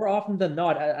 And more often than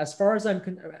not, as far as I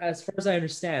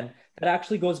understand, that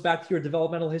actually goes back to your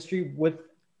developmental history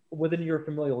within your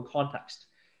familial context.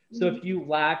 So if you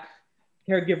lack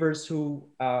caregivers who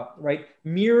right,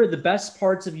 mirror the best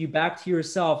parts of you back to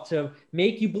yourself to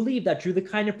make you believe that you're the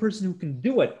kind of person who can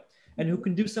do it, and who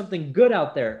can do something good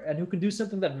out there, and who can do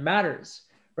something that matters,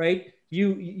 right?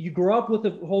 You grow up with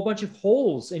a whole bunch of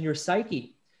holes in your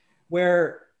psyche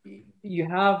where you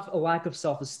have a lack of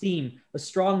self-esteem, a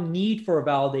strong need for a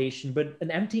validation, but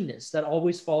an emptiness that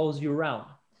always follows you around.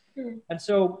 And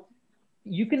so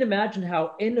you can imagine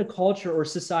how in a culture or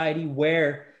society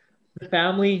where the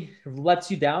family lets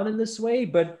you down in this way,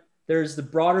 but there's the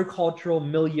broader cultural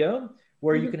milieu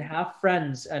where you can have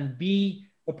friends and be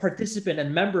a participant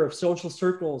and member of social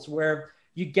circles where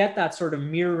you get that sort of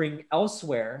mirroring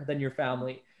elsewhere than your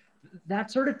family.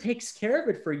 That sort of takes care of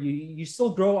it for you. You still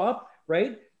grow up,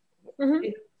 right? In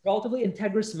a relatively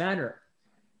integrous manner.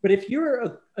 But if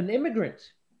you're an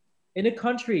immigrant in a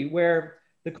country where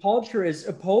the culture is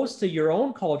opposed to your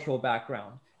own cultural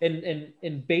background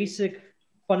in basic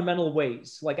fundamental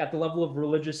ways, like at the level of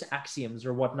religious axioms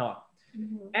or whatnot,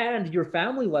 and your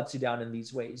family lets you down in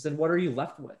these ways, then what are you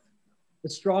left with? A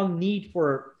strong need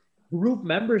for group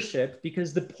membership,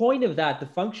 because the point of that, the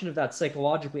function of that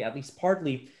psychologically, at least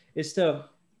partly, is to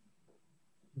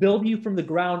build you from the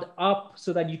ground up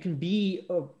so that you can be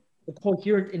a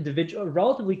coherent individual, a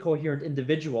relatively coherent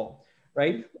individual,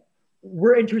 right?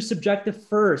 We're intersubjective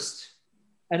first,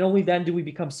 and only then do we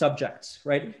become subjects,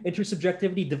 right?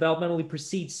 Intersubjectivity developmentally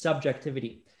precedes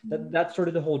subjectivity. That's sort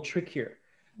of the whole trick here.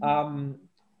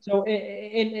 So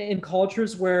in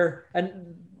cultures where,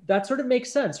 and that sort of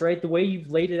makes sense, right? The way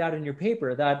you've laid it out in your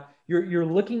paper, that you're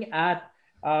looking at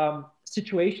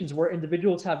situations where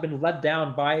individuals have been let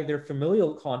down by their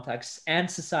familial contexts and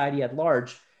society at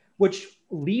large, which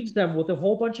leaves them with a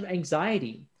whole bunch of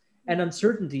anxiety and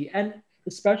uncertainty. And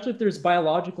especially if there's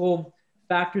biological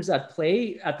factors at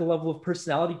play at the level of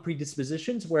personality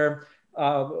predispositions, where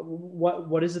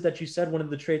what is it that you said? One of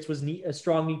the traits was a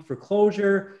strong need for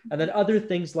closure, and then other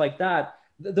things like that.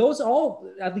 Those all,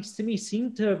 at least to me,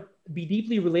 seem to be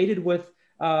deeply related with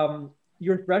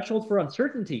your threshold for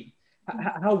uncertainty,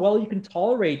 how well you can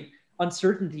tolerate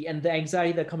uncertainty and the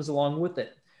anxiety that comes along with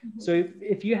it. So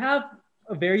if you have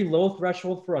a very low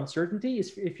threshold for uncertainty,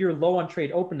 if you're low on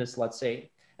trait openness, let's say,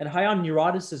 and high on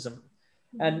neuroticism,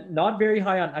 and not very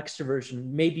high on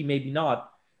extroversion, maybe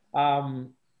not,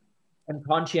 and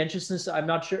conscientiousness, I'm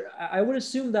not sure. I would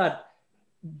assume that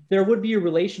there would be a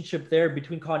relationship there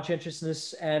between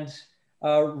conscientiousness and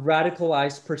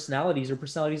radicalized personalities, or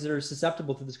personalities that are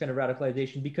susceptible to this kind of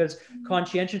radicalization, because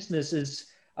conscientiousness is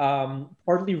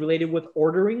partly related with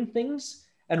ordering things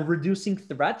and reducing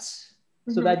threats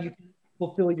so that you can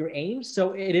fulfill your aims.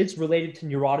 So it is related to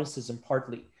neuroticism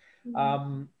partly.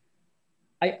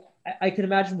 I can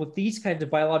imagine with these kinds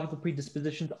of biological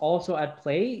predispositions also at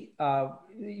play,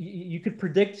 you could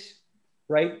predict,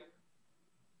 right?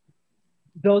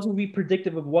 Those would be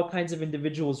predictive of what kinds of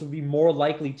individuals would be more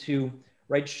likely to,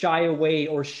 right, shy away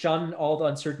or shun all the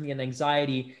uncertainty and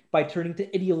anxiety by turning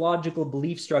to ideological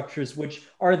belief structures, which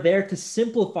are there to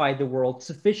simplify the world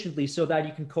sufficiently so that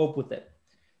you can cope with it.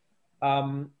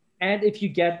 And if you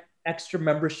get extra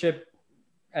membership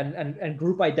and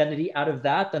group identity out of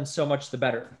that, then so much the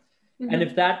better. And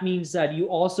if that means that you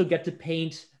also get to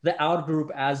paint the out group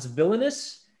as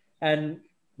villainous and,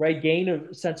 right, gain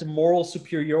a sense of moral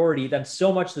superiority, then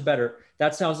so much the better.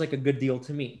 That sounds like a good deal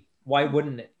to me. Why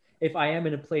wouldn't it? If I am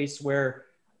in a place where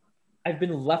I've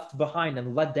been left behind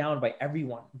and let down by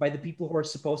everyone, by the people who are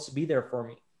supposed to be there for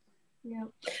me. Yeah.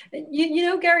 You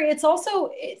know, Gary,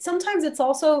 sometimes it's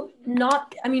also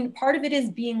not, I mean, part of it is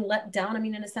being let down. I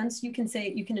mean, in a sense, you can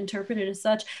interpret it as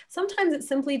such. Sometimes it's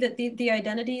simply that the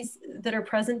identities that are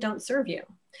present don't serve you.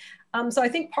 So I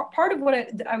think part of what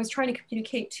I was trying to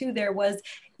communicate too there was,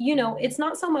 you know, it's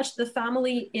not so much the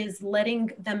family is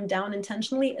letting them down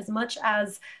intentionally as much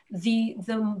as the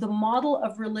model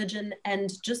of religion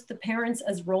and just the parents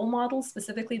as role models,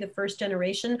 specifically the first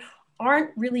generation,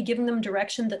 aren't really giving them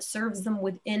direction that serves them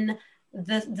within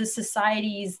the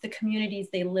societies, the communities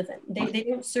they live in. They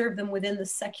don't serve them within the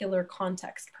secular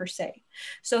context per se.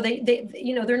 So they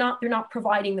you know, they're not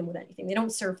providing them with anything. They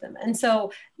don't serve them. And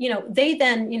so, you know, they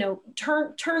then, you know,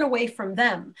 turn away from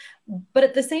them. But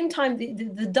at the same time,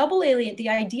 the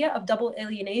idea of double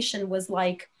alienation was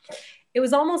like, it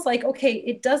was almost like,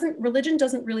 okay, religion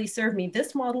doesn't really serve me.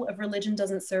 This model of religion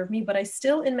doesn't serve me, but I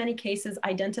still, in many cases,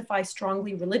 identify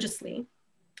strongly religiously.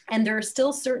 And there are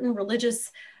still certain religious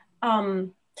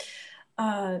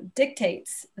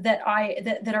dictates that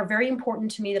that are very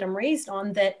important to me, that I'm raised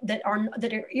on, that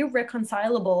are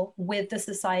irreconcilable with the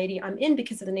society I'm in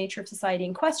because of the nature of society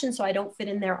in question. So I don't fit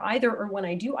in there either, or when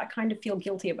I do, I kind of feel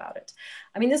guilty about it.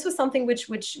 I mean, this was something which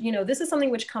this is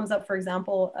something which comes up, for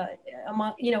example,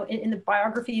 among, in the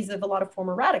biographies of a lot of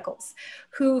former radicals,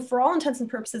 who, for all intents and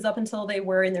purposes, up until they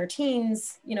were in their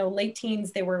teens, late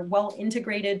teens, they were well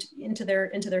integrated into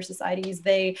their societies.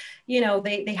 They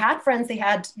had friends,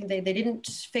 they didn't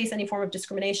face any form of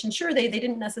discrimination. Sure, they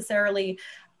didn't necessarily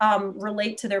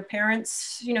relate to their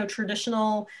parents,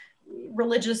 traditional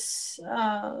religious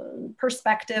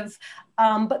perspective,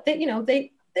 but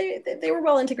they were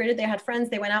well integrated. They had friends,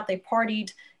 they went out, they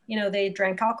partied, they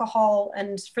drank alcohol.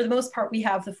 And for the most part, we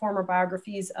have the former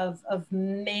biographies of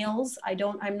males.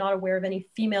 I'm not aware of any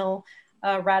female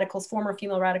radicals, former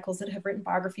female radicals, that have written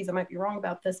biographies. I might be wrong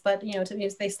about this, but to me,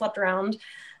 they slept around,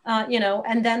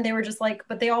 and then they were just like,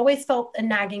 but they always felt a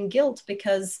nagging guilt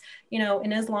because,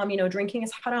 in Islam, drinking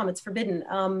is haram, it's forbidden.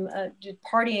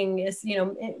 Partying is,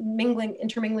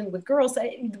 intermingling with girls.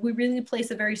 We really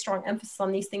place a very strong emphasis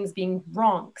on these things being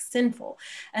wrong, sinful.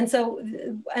 And so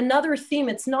another theme,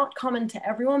 it's not common to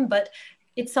everyone, but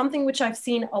it's something which I've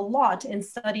seen a lot in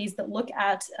studies that look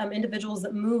at individuals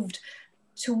that moved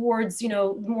towards,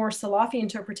 more Salafi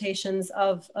interpretations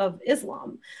of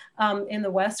Islam in the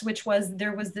West,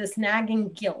 there was this nagging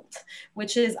guilt,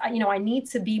 which is, I need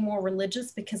to be more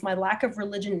religious because my lack of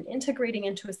religion integrating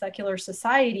into a secular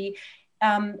society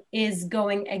is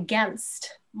going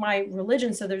against my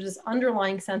religion. So there's this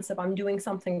underlying sense of I'm doing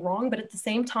something wrong, but at the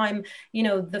same time,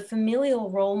 the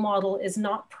familial role model is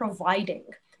not providing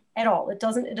at all. It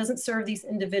doesn't serve these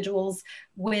individuals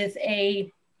with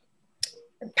a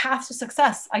path to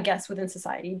success, I guess, within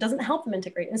society. It doesn't help them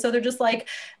integrate. And so they're just like,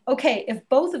 okay, if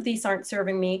both of these aren't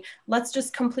serving me, let's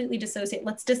just completely dissociate,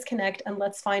 let's disconnect, and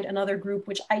let's find another group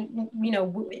which I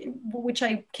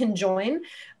can join,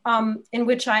 in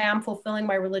which I am fulfilling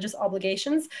my religious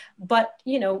obligations, but,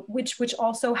 which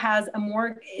also has a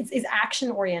more, is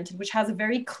action oriented, which has a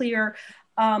very clear,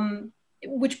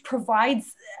 which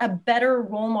provides a better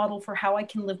role model for how I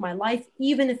can live my life,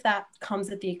 even if that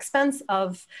comes at the expense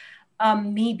of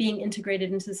me being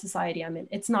integrated into the society I'm in.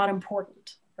 It's not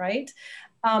important, right?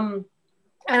 And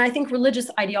I think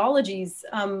religious ideologies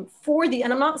and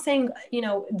I'm not saying,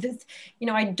 this,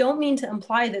 I don't mean to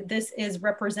imply that this is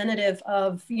representative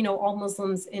of, all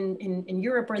Muslims in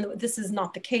Europe, or this is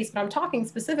not the case, but I'm talking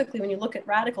specifically when you look at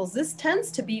radicals, this tends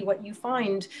to be what you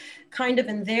find kind of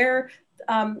in their,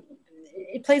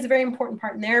 it plays a very important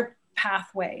part in their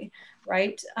pathway,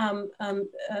 right,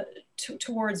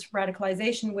 towards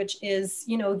radicalization, which is,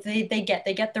 they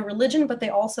get the religion, but they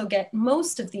also get,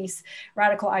 most of these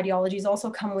radical ideologies also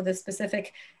come with a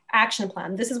specific action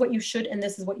plan. This is what you should and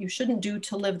this is what you shouldn't do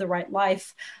to live the right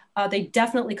life. They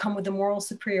definitely come with the moral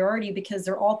superiority because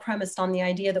they're all premised on the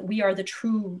idea that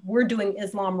we're doing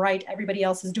Islam right, everybody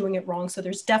else is doing it wrong. So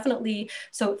there's definitely,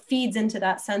 so it feeds into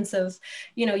that sense of,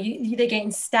 they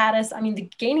gain status. I mean, the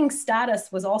gaining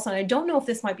status was also, and I don't know if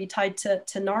this might be tied to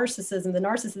narcissism, the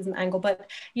narcissism angle,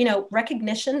 but,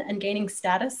 recognition and gaining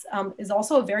status is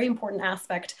also a very important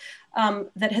aspect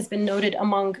that has been noted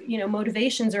among,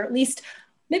 motivations, or at least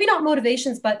maybe not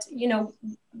motivations, but,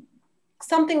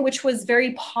 something which was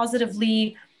very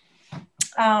positively,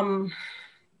 I don't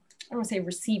want to say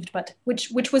received, but which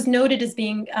was noted as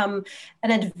being an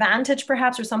advantage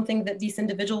perhaps, or something that these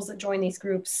individuals that join these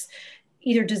groups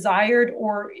either desired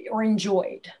or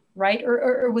enjoyed, right?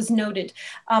 Or was noted.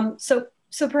 So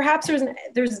perhaps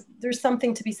there's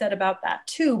something to be said about that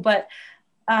too. But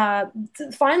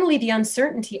finally, the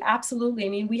uncertainty, absolutely. I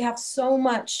mean, we have so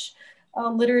much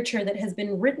literature that has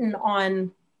been written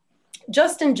on,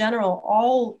 just in general,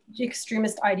 all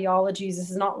extremist ideologies. This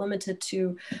is not limited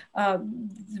to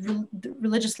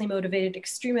religiously motivated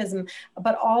extremism,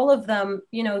 but all of them,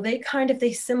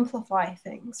 they simplify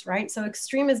things, right? So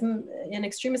extremism and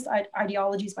extremist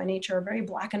ideologies by nature are very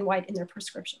black and white in their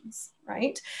prescriptions,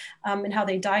 right? And how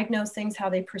they diagnose things, how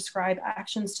they prescribe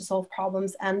actions to solve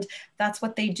problems. And that's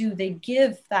what they do. They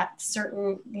give that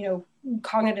certain,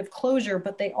 cognitive closure,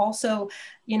 but they also,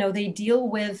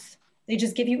 they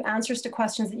just give you answers to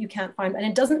questions that you can't find. And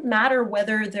it doesn't matter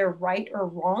whether they're right or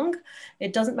wrong.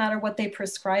 It doesn't matter what they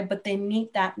prescribe, but they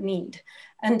meet that need.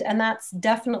 And that's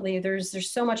definitely, there's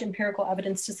so much empirical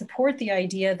evidence to support the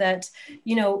idea that,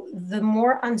 the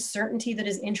more uncertainty that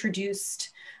is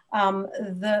introduced,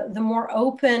 the more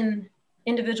open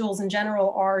individuals in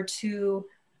general are to,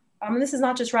 and this is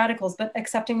not just radicals, but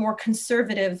accepting more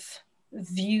conservative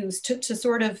views, to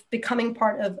sort of becoming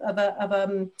part of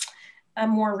a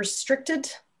more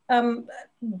restricted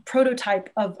prototype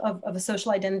of a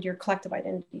social identity or collective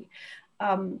identity.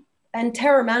 And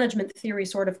terror management theory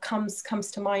sort of comes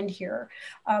to mind here,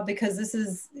 because this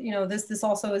is, this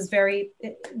also is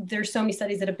there's so many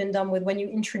studies that have been done with when you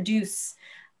introduce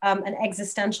an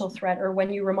existential threat, or when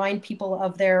you remind people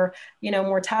of their,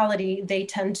 mortality, they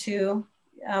tend to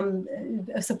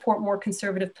support more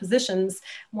conservative positions,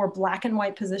 more black and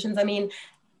white positions. I mean,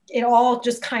 it all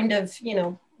just kind of,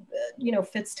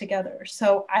 fits together.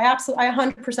 So I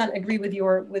 100% agree with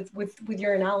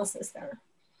your analysis there.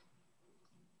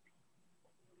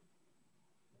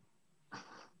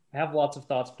 I have lots of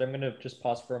thoughts, but I'm going to just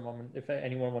pause for a moment if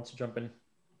anyone wants to jump in.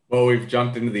 Well, we've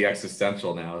jumped into the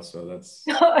existential now, so that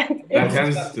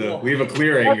tends to leave a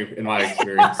clearing in my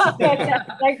experience.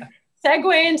 Like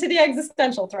segue into the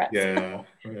existential threats. Yeah,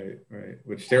 right.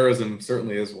 Which terrorism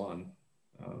certainly is one.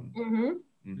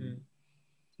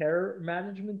 Terror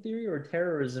management theory or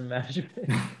terrorism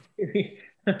management theory?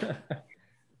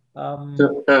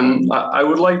 I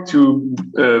would like to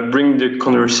bring the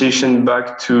conversation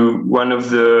back to one of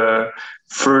the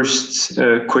first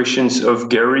questions of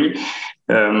Gary.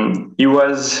 He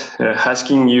was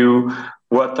asking you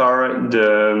what are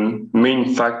the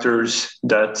main factors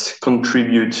that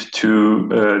contribute to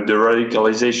the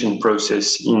radicalization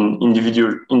process in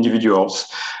individuals.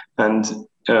 And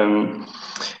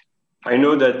I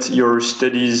know that your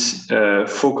studies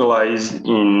focalize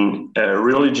in a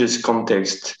religious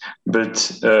context,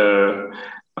 but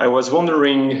I was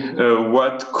wondering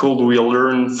what could we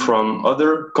learn from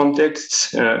other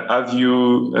contexts? Have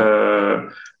you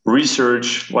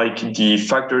researched like the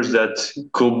factors that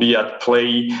could be at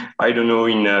play, I don't know,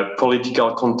 in a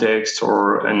political context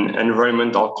or an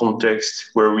environmental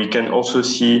context, where we can also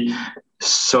see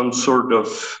some sort of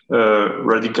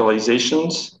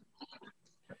radicalizations?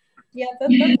 Yeah,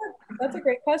 that's a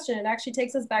great question. It actually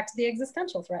takes us back to the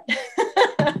existential threat,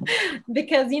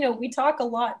 because we talk a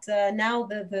lot now.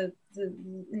 The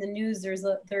in the news there's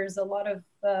a lot of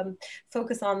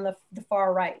focus on the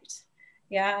far right,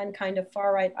 and kind of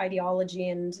far right ideology,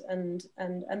 and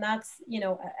that's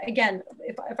again,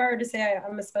 if I were to say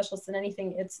I'm a specialist in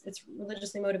anything, it's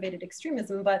religiously motivated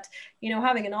extremism, but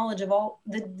having a knowledge of all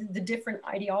the different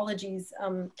ideologies.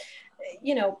 I'll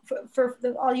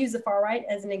use the far right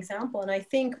as an example. And I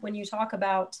think when you talk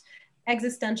about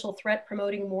existential threat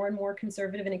promoting more and more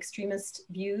conservative and extremist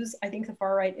views, I think the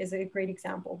far right is a great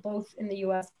example, both in the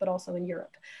US, but also in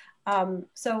Europe.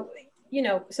 So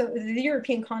the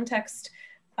European context,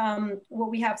 what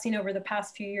we have seen over the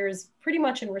past few years, pretty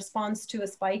much in response to a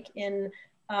spike in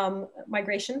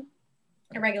migration,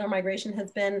 irregular migration,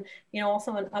 has been,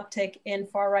 also an uptick in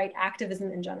far right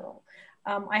activism in general.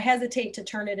 I hesitate to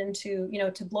turn it into,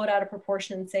 to blow it out of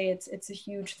proportion and say it's a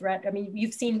huge threat. I mean,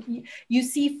 you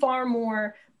see far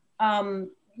more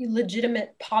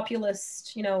legitimate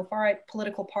populist, far right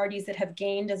political parties that have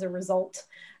gained as a result,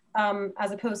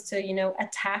 as opposed to,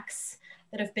 attacks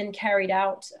that have been carried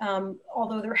out,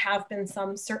 although there have been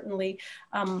some certainly,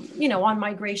 on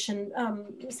migration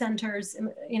centers,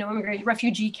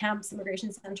 refugee camps,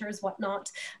 immigration centers,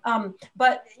 whatnot.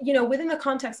 But, within the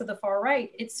context of the far right,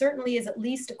 it certainly is, at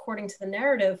least according to the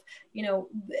narrative,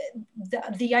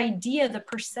 the idea, the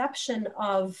perception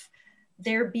of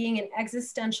there being an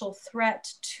existential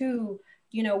threat to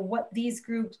what these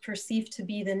groups perceive to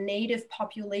be the native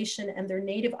population and their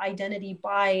native identity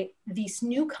by these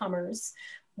newcomers,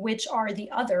 which are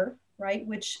the other, right,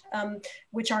 which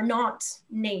are not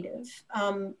native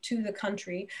to the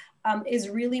country, is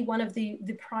really one of the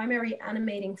primary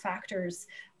animating factors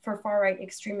for far-right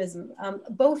extremism,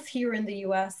 both here in the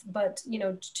US, but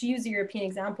to use a European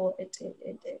example,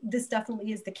 this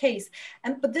definitely is the case.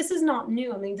 But this is not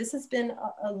new. I mean, this has been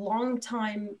a long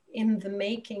time in the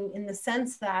making, in the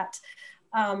sense that,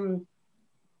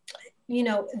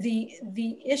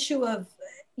 the issue of,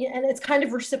 and it's kind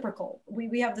of reciprocal.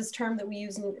 We have this term that we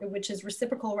use, which is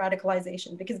reciprocal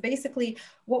radicalization, because basically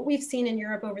what we've seen in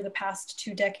Europe over the past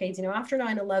 2 decades, after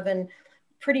 9/11,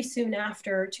 pretty soon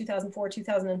after 2004,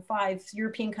 2005,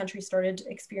 European countries started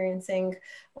experiencing,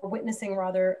 or witnessing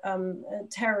rather,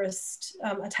 terrorist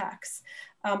attacks,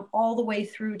 all the way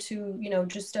through to,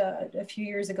 just a few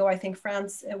years ago, I think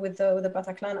France, with the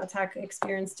Bataclan attack,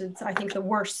 experienced, I think, the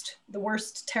worst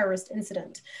terrorist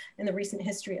incident in the recent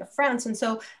history of France. And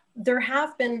so there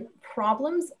have been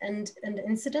problems and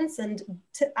incidents, and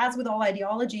as with all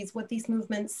ideologies, what these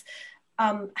movements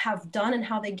have done and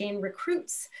how they gain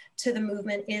recruits to the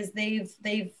movement is they've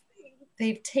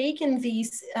taken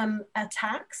these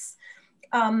attacks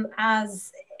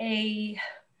as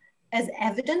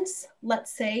evidence,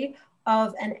 let's say,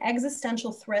 of an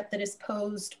existential threat that is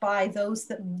posed by those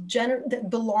that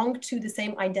belong to the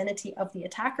same identity of the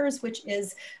attackers, which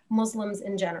is Muslims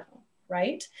in general,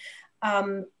 right?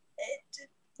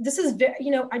 This is very,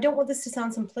 I don't want this to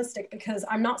sound simplistic, because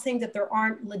I'm not saying that there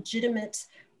aren't legitimate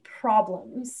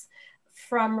problems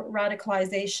from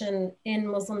radicalization in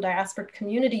Muslim diasporic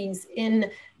communities in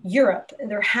Europe.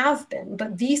 There have been,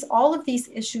 but all of these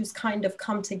issues kind of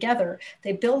come together.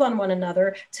 They build on one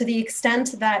another to the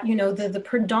extent that, the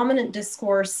predominant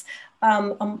discourse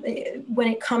when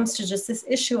it comes to just this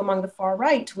issue among the far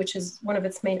right, which is one of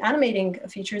its main animating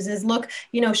features, is look,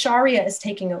 Sharia is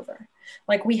taking over.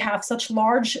 Like, we have such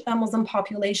large Muslim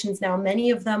populations now.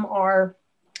 Many of them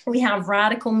we have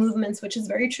radical movements, which is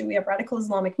very true. We have radical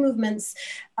Islamic movements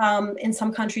in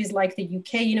some countries like the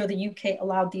UK. The UK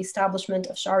allowed the establishment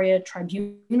of Sharia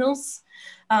tribunals,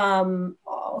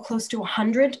 close to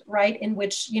 100, right? In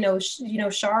which,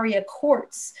 Sharia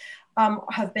courts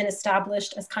have been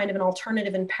established as kind of an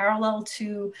alternative in parallel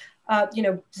to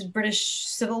British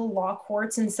civil law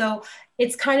courts. And so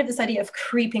it's kind of this idea of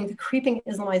the creeping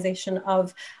Islamization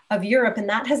of Europe. And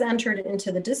that has entered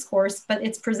into the discourse, but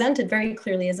it's presented very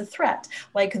clearly as a threat.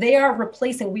 Like, they are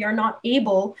replacing, we are not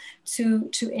able to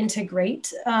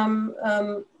integrate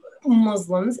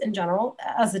Muslims in general,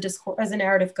 as a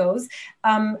narrative goes.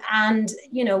 And,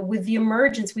 with the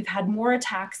emergence, we've had more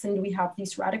attacks, and we have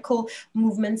these radical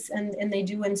movements, and they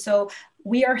do. And so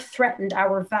we are threatened.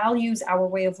 Our values, our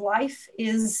way of life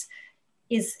is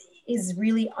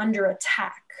really under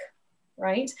attack,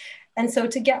 right? And so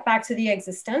to get back to the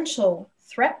existential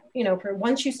threat,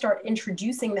 once you start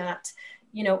introducing that,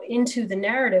 into the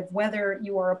narrative, whether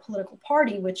you are a political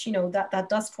party, which, that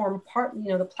does form part,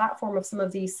 the platform of some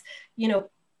of these,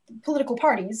 political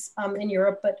parties in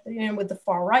Europe, but, with the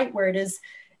far right, where it is,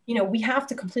 we have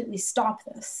to completely stop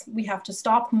this. We have to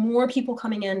stop more people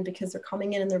coming in, because they're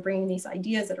coming in and they're bringing these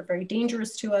ideas that are very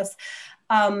dangerous to us.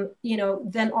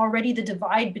 Then already the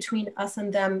divide between us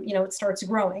and them, it starts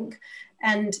growing,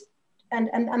 and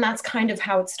that's kind of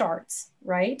how it starts,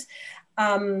 right?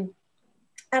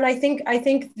 And I think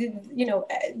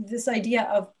this idea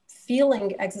of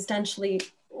feeling existentially,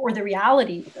 or the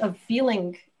reality of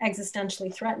feeling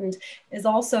existentially threatened, is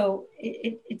also,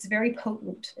 it's very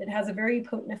potent. It has a very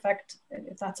potent effect,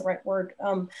 if that's the right word,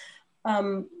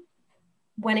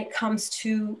 when it comes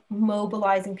to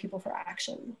mobilizing people for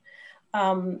action.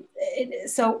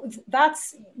 So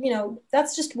that's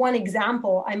just one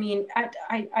example. I mean,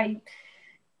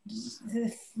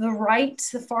 the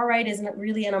far right isn't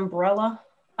really an umbrella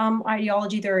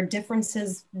ideology. There are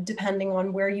differences depending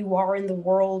on where you are in the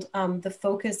world. The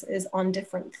focus is on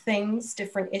different things,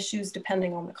 different issues,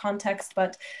 depending on the context.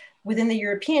 But within the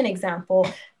European example,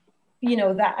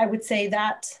 that I would say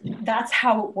that's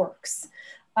how it works.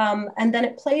 And then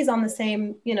it plays on the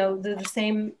same, the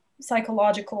same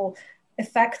psychological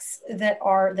effects that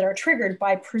are triggered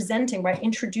by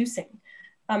introducing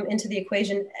into the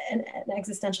equation an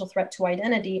existential threat to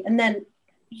identity. And then,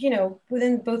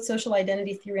 within both social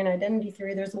identity theory and identity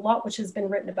theory, there's a lot which has been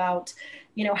written about,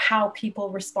 how people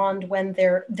respond when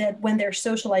their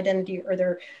social identity or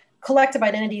their collective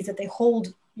identities that they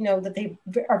hold, that they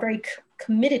are very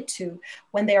committed to,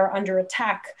 when they are under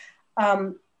attack,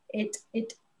 it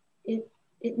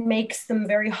makes them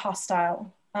very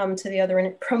hostile to the other, and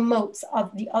it promotes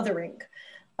of the othering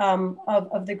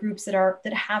of the groups that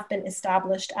have been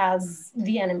established as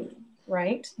the enemy,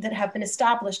 right? That have been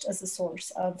established as the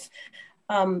source of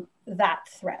that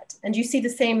threat. And you see the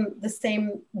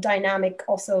same dynamic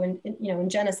also in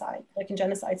genocide, like in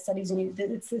genocide studies, and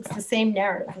it's the same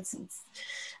narrative.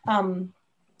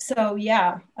 So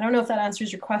yeah, I don't know if that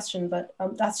answers your question, but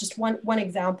that's just one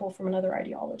example from another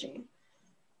ideology.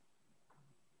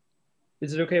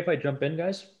 Is it okay if I jump in,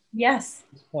 guys? Yes.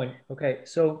 At this point. Okay,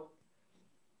 so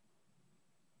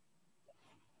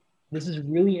this is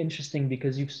really interesting,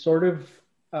 because you've sort of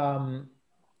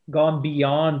gone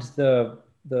beyond the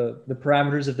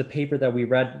parameters of the paper that we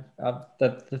read,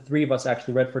 that the three of us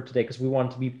actually read for today, because we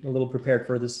wanted to be a little prepared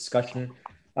for this discussion,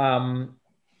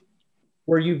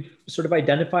 where you've sort of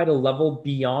identified a level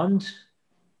beyond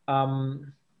the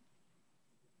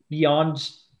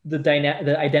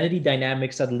identity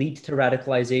dynamics that lead to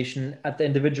radicalization at the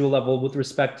individual level with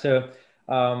respect to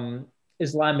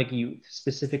Islamic youth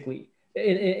specifically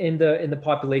in the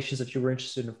populations that you were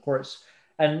interested in, of course.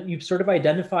 And you've sort of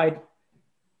identified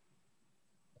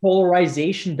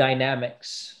polarization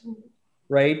dynamics,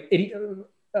 right?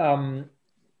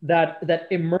 That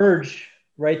emerge,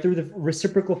 right, through the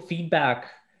reciprocal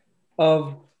feedback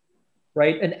of,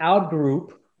 right, an out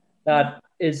group that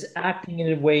is acting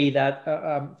in a way that,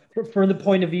 from the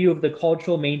point of view of the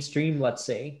cultural mainstream, let's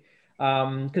say,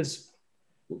 because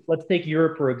let's take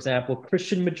Europe, for example,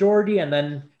 Christian majority and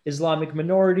then Islamic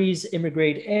minorities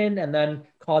immigrate in and then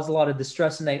cause a lot of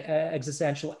distress and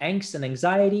existential angst and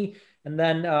anxiety. And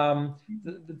then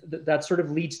that sort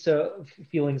of leads to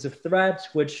feelings of threat,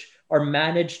 which are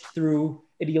managed through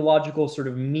ideological sort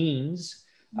of means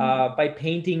by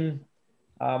painting,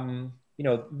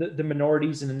 the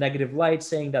minorities in a negative light,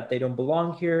 saying that they don't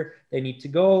belong here, they need to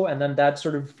go. And then that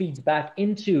sort of feeds back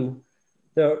into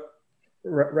the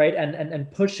right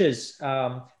and pushes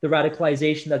the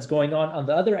radicalization that's going on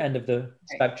the other end of the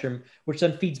spectrum, which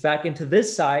then feeds back into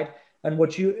this side. And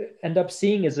what you end up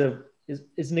seeing is an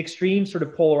extreme sort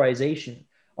of polarization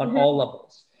on all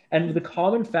levels. And the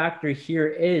common factor here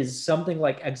is something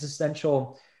like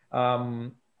existential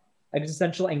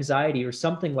anxiety or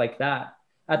something like that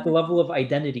at the level of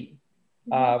identity.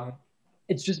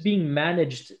 It's just being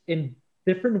managed in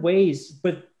different ways,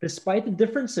 but despite the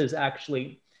differences,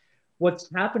 actually, what's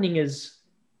happening is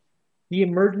the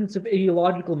emergence of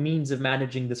ideological means of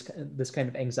managing this kind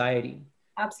of anxiety.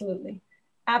 Absolutely.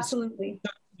 So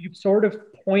you've sort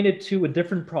of pointed to a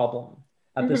different problem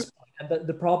at this point, and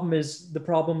the problem is the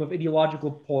problem of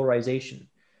ideological polarization.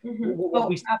 What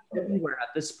we see everywhere at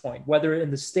this point, whether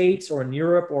in the States or in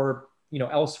Europe or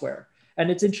elsewhere. And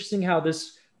it's interesting how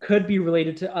this could be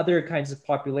related to other kinds of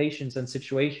populations and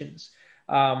situations.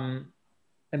 I'm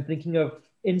thinking of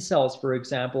incels, for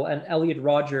example, and Elliot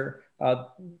Rodger,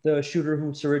 the shooter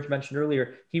who Suraj mentioned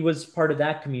earlier. He was part of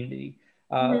that community,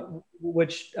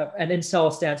 which and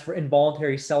incel stands for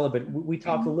involuntary celibate. We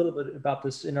talked a little bit about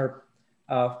this in our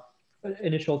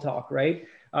initial talk, right?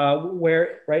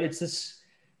 Where it's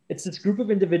this group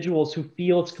of individuals who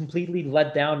feels completely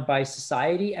let down by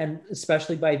society and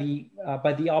especially by the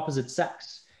opposite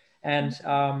sex, and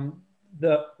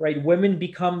women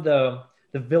become the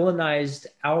villainized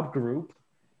out group,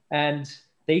 and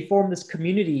they form this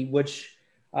community which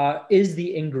is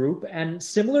the in group. And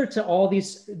similar to all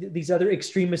these other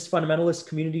extremist fundamentalist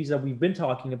communities that we've been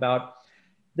talking about,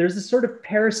 there's this sort of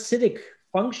parasitic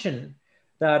function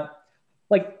that,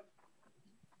 like,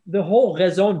 the whole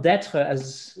raison d'être,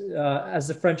 as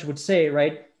the French would say,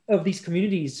 right, of these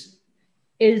communities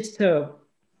is to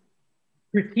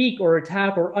critique or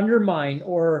attack or undermine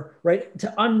or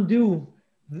to undo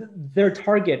their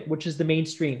target, which is the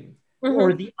mainstream,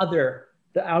 or the other,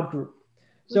 the out group.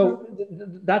 So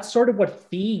that's sort of what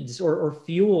feeds or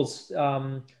fuels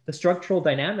the structural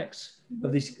dynamics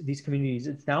of these communities,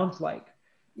 it sounds like.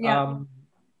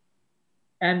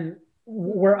 And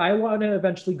where I want to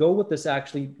eventually go with this,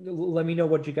 actually, let me know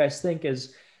what you guys think,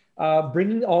 is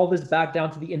bringing all this back down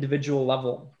to the individual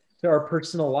level, to our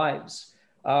personal lives.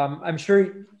 I'm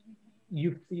sure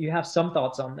you have some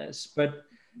thoughts on this, but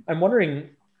I'm wondering,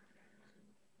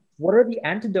 what are the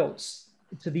antidotes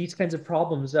to these kinds of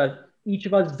problems that each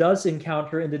of us does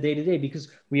encounter in the day-to-day? Because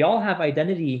we all have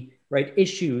identity,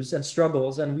 issues and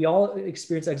struggles, and we all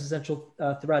experience existential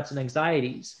threats and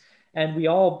anxieties, and we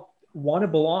all want to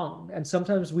belong, and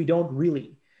sometimes we don't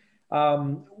really.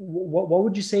 What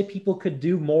would you say people could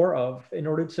do more of in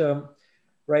order to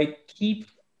keep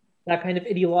that kind of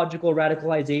ideological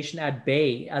radicalization at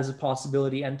bay as a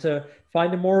possibility, and to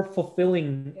find a more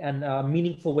fulfilling and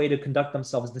meaningful way to conduct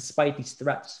themselves despite these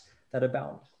threats that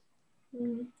abound?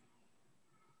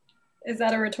 Is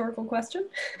that a rhetorical question?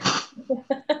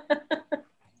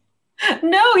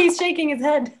 No, he's shaking his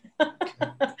head.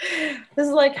 This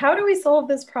is like, how do we solve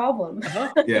this problem?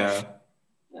 Yeah.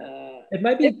 It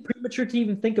might be premature to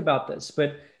even think about this,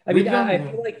 but I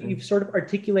feel like you've sort of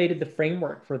articulated the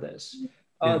framework for this.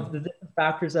 The different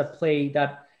factors at play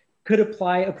that could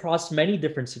apply across many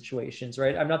different situations,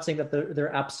 right? I'm not saying that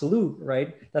they're absolute,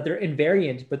 right? That they're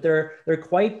invariant, but they're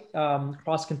quite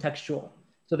cross-contextual.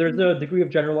 So there's a degree of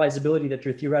generalizability that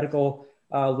your theoretical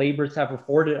labors have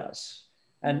afforded us.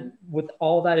 And with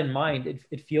all that in mind,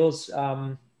 it feels,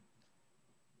 I'm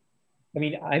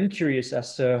curious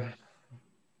as to,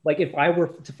 if I were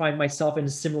to find myself in a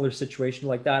similar situation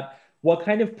like that, what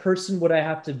kind of person would I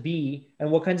have to be, and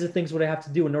what kinds of things would I have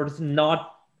to do in order to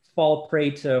not fall prey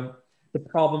to the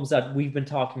problems that we've been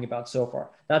talking about so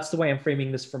far? That's the way I'm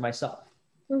framing this for myself.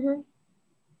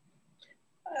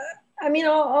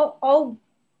 I'll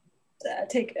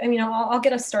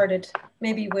get us started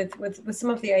maybe with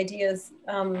some of the ideas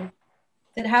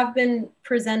that have been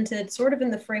presented sort of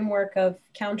in the framework of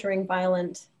countering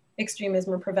violent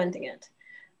extremism or preventing it,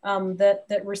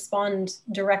 that respond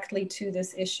directly to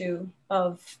this issue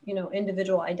of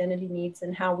individual identity needs,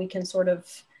 and how we can sort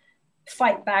of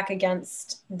fight back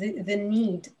against the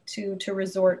need to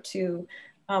resort to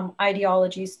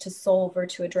ideologies to solve or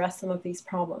to address some of these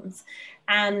problems.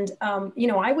 And,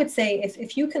 I would say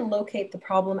if you can locate the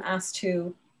problem as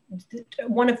to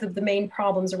one of the main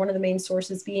problems or one of the main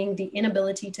sources being the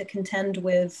inability to contend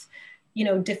with,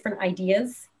 different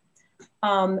ideas,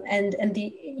 and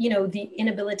the, the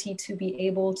inability to be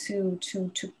able to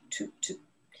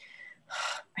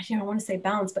I don't want to say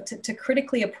balance, but to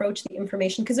critically approach the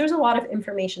information, because there's a lot of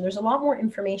information. There's a lot more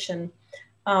information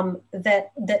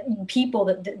that people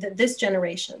that this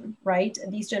generation, right?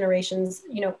 These generations,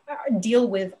 deal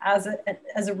with as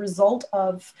a result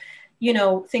of,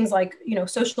 things like,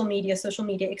 social media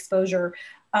exposure.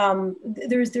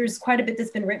 There's quite a bit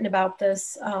that's been written about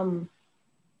this.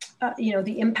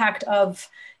 The impact of,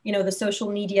 the social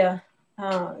media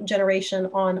generation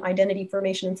on identity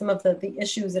formation and some of the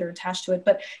issues that are attached to it.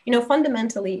 But,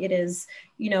 fundamentally it is,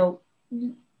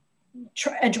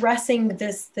 addressing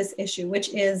this issue, which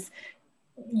is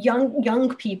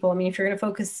young people. I mean, if you're going to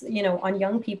focus, on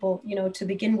young people, to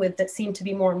begin with, that seem to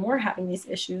be more and more having these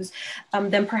issues,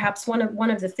 then perhaps one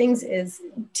of the things is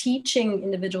teaching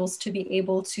individuals to be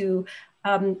able to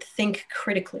think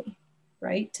critically,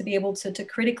 right? To be able to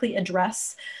critically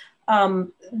address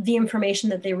the information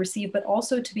that they receive, but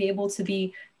also to be able to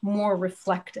be more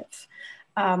reflective.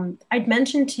 I'd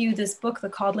mentioned to you this book, The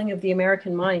Coddling of the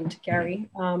American Mind, Gary,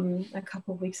 a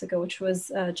couple of weeks ago, which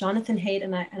was Jonathan Haidt,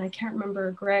 and I can't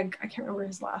remember Greg, I can't remember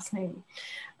his last name.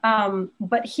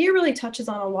 But he really touches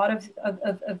on a lot of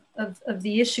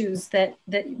the issues that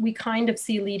we kind of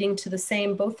see leading to the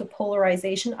same, both the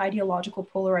polarization, ideological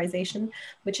polarization,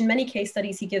 which in many case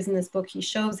studies he gives in this book, he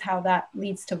shows how that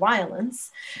leads to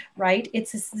violence, right?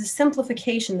 It's the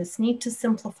simplification, this need to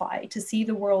simplify, to see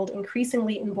the world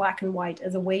increasingly in black and white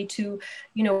as a way to,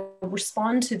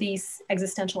 respond to these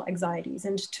existential anxieties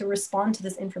and to respond to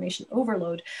this information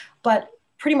overload. But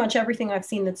pretty much everything I've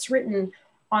seen that's written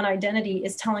on identity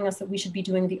is telling us that we should be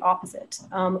doing the opposite.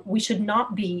 We should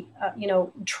not be,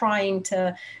 trying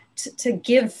to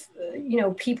give,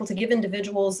 people, to give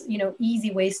individuals,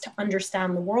 easy ways to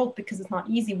understand the world, because it's not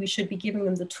easy. We should be giving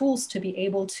them the tools to be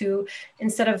able to,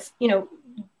 instead of,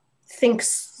 think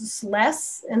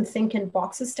less and think in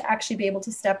boxes, to actually be able to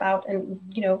step out and,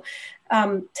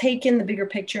 take in the bigger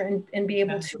picture and be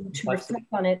able to reflect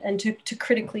on it and to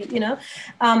critically,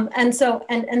 and so,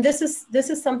 and this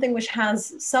is something which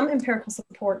has some empirical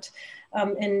support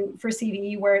for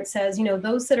CVE, where it says,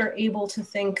 those that are able to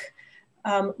think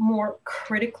more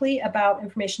critically about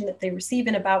information that they receive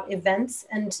and about events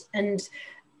and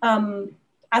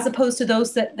as opposed to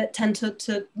those that tend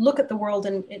to look at the world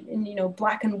in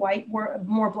black and white,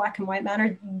 more black and white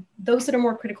manner. Those that are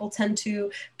more critical tend to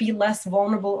be less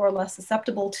vulnerable or less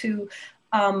susceptible to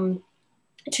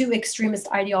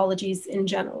extremist ideologies in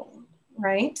general,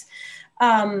 right?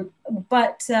 So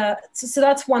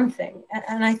that's one thing,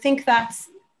 and I think that's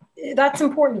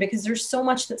important, because there's so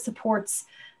much that supports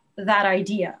that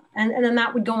idea, and then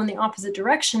that would go in the opposite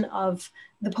direction of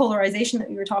the polarization that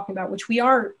we were talking about, which we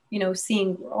are,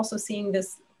 seeing. We're also seeing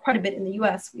this quite a bit in the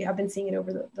U.S. We have been seeing it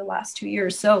over the last 2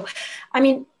 years. So, I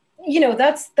mean,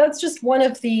 that's just one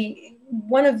of the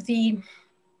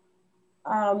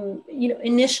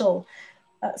initial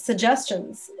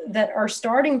suggestions that are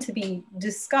starting to be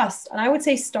discussed. And I would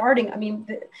say starting, I mean,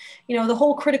 the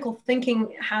whole critical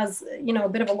thinking has, a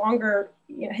bit of a longer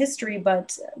history,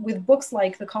 but with books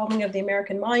like The Coddling of the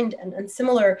American Mind and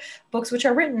similar books, which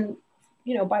are written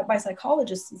by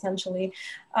psychologists essentially,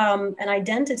 and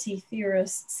identity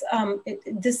theorists,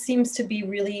 this seems to be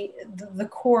really the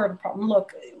core of the problem.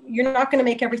 Look, you're not going to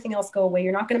make everything else go away.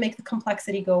 You're not going to make the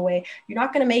complexity go away. You're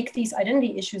not going to make these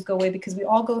identity issues go away, because we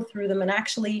all go through them. And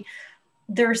actually,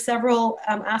 there are several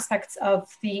aspects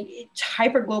of the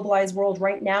hyper-globalized world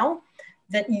right now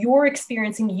that you're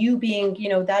experiencing, you being,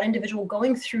 that individual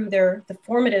going through the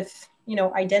formative,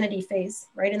 identity phase,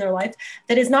 right, in their life,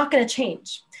 that is not going to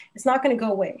change. It's not going to go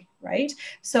away, right?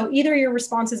 So either your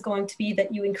response is going to be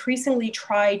that you increasingly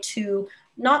try to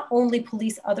not only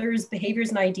police others' behaviors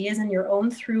and ideas and your own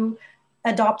through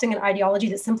adopting an ideology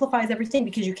that simplifies everything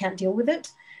because you can't deal with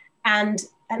it. And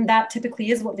that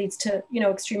typically is what leads to,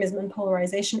 extremism and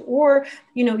polarization, or,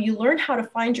 you learn how to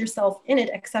find yourself in it,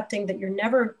 accepting that you're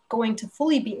never going to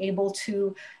fully be able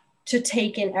to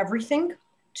take in everything,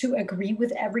 to agree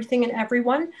with everything and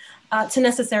everyone, to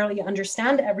necessarily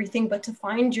understand everything, but to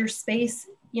find your space,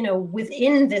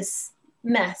 within this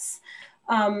mess,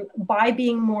 by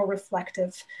being more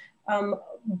reflective,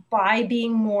 by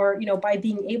being more, by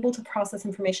being able to process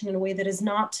information in a way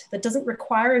that doesn't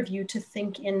require of you to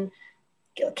think in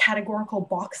categorical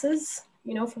boxes,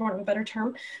 for want of a better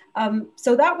term.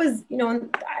 So that was,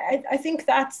 I think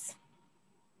that's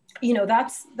you know,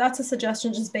 that's a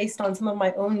suggestion just based on some of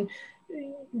my own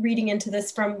reading into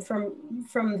this from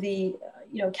the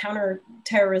you know,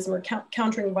 counter-terrorism or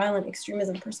countering violent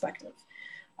extremism perspective.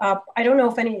 I don't know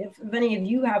if any of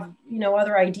you have, you know,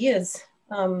 other ideas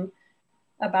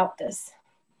about this.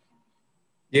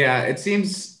 Yeah, it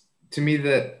seems to me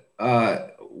that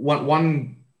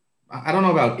one I don't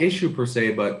know about issue per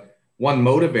se, but one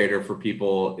motivator for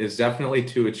people is definitely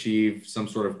to achieve some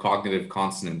sort of cognitive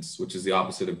consonance, which is the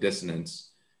opposite of dissonance.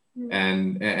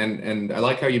 Mm-hmm. And I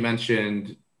like how you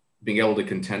mentioned being able to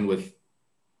contend with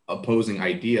opposing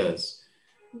ideas,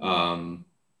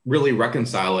 really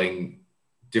reconciling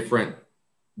different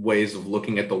ways of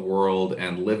looking at the world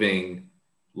and living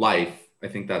life. I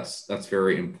think that's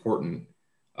very important,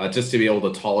 just to be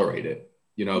able to tolerate it,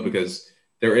 you know, because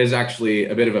there is actually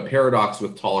a bit of a paradox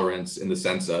with tolerance in the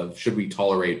sense of, should we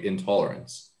tolerate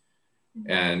intolerance?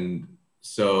 And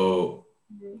so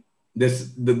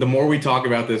the more we talk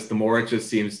about this, the more it just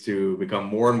seems to become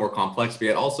more and more complex, but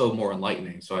yet also more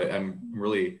enlightening. So I'm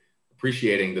really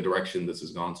appreciating the direction this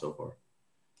has gone so far.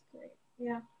 Great.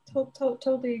 Yeah,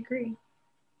 totally agree.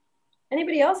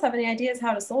 Anybody else have any ideas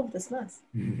how to solve this mess?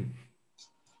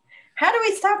 How do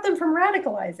we stop them from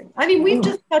radicalizing? I mean, we've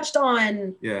just touched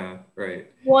on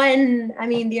one, I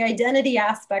mean, the identity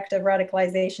aspect of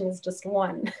radicalization is just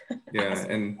one. Yeah,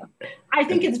 and I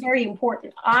think it's very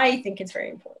important. I think it's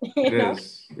very important. It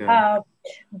is. Yeah.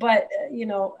 But, you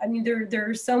know, I mean, there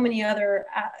are so many other,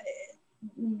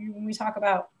 when we talk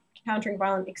about countering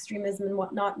violent extremism and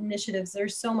whatnot initiatives,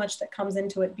 there's so much that comes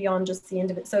into it beyond just the end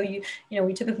of it. So you know,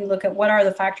 we typically look at what are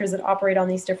the factors that operate on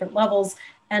these different levels,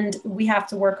 and we have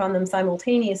to work on them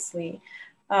simultaneously,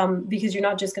 because you're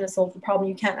not just going to solve the problem.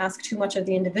 You can't ask too much of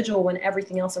the individual when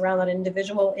everything else around that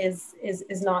individual is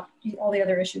not, all the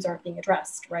other issues aren't being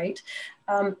addressed, right?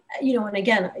 You know, and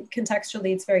again,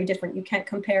 contextually, it's very different. You can't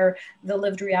compare the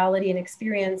lived reality and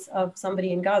experience of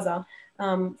somebody in Gaza,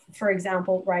 for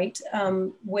example, right,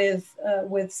 with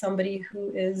somebody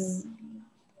who is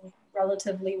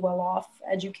relatively well off,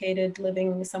 educated,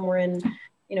 living somewhere in,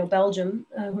 you know, Belgium,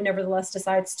 who nevertheless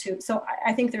decides to. So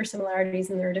I think there are similarities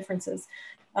and there are differences,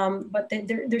 but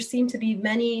there seem to be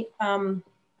many, you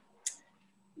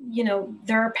know,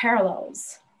 there are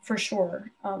parallels for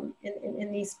sure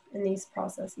in these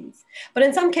processes. But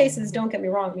in some cases, don't get me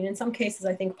wrong. I mean, in some cases,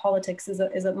 I think politics is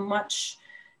a much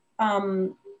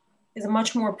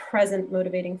more present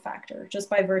motivating factor, just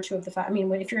by virtue of the fact, I mean,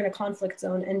 if you're in a conflict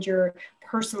zone and you're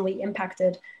personally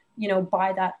impacted, you know,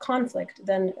 by that conflict,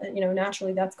 then, you know,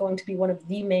 naturally that's going to be one of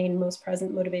the main most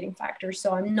present motivating factors.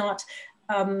 So I'm not,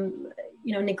 you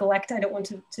know, I don't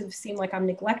want to seem like I'm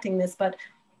neglecting this, but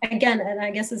again, and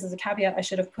I guess this is a caveat I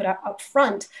should have put up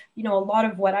front, you know, a lot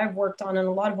of what I've worked on and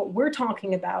a lot of what we're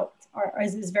talking about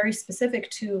is very specific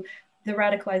to the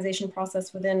radicalization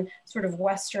process within sort of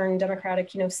Western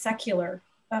democratic, you know, secular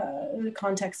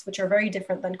contexts, which are very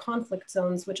different than conflict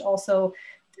zones, which also,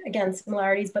 again,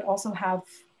 similarities, but also have,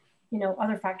 you know,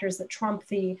 other factors that trump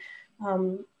the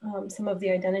some of the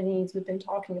identity needs we've been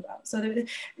talking about. So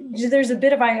there's a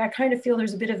bit of, I kind of feel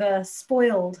there's a bit of a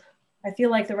spoiled, I feel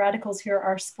like the radicals here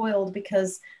are spoiled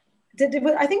because,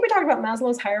 I think we talked about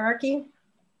Maslow's hierarchy,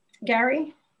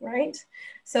 Gary, right?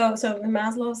 So the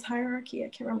Maslow's hierarchy, I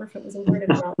can't remember if it was inverted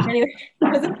or not. Anyway,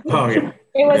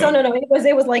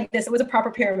 it was like this. It was a proper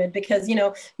pyramid because, you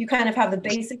know, you kind of have the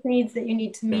basic needs that you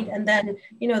need to meet, and then,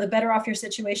 you know, the better off your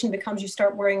situation becomes, you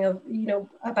start worrying of, you know,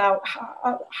 about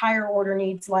higher order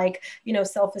needs like, you know,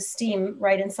 self-esteem,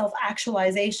 right, and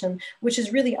self-actualization, which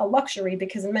is really a luxury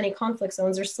because in many conflict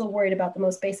zones they're still worried about the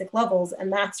most basic levels,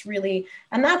 and that's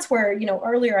where, you know,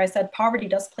 earlier I said poverty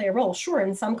does play a role. Sure,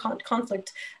 in some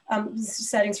conflict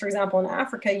settings, for example, in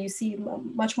Africa, you see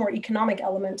much more economic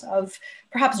element of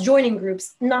perhaps joining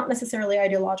groups, not necessarily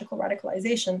ideological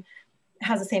radicalization. It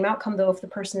has the same outcome though if the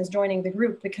person is joining the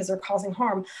group because they're causing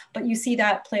harm, but you see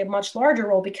that play a much larger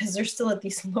role because they're still at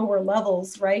these lower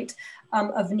levels, right,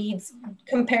 of needs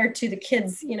compared to the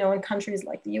kids, you know, in countries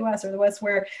like the US or the West,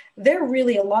 where they're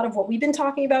really, a lot of what we've been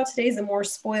talking about today is a more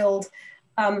spoiled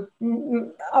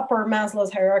upper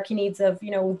Maslow's hierarchy needs of, you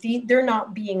know, they're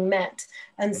not being met.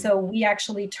 And so we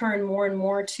actually turn more and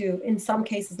more to, in some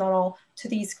cases, not all, to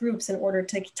these groups in order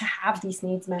to have these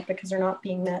needs met because they're not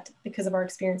being met because of our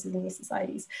experiences in these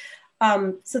societies.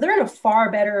 So they're in a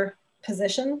far better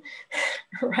position,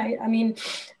 right? I mean,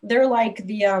 they're like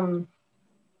the,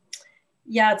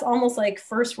 yeah, it's almost like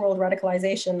first world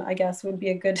radicalization, I guess would be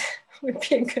a good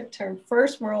term.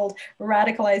 First world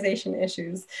radicalization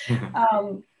issues.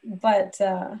 But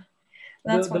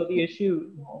That's the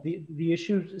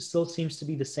issue still seems to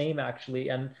be the same, actually.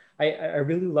 And I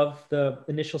really love the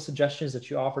initial suggestions that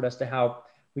you offered as to how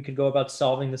we could go about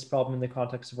solving this problem in the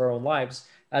context of our own lives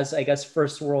as, I guess,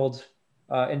 first world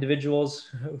individuals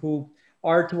who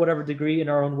are, to whatever degree, in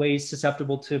our own ways,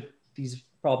 susceptible to these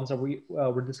problems that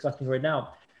we're discussing right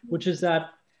now, which is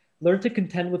that learn to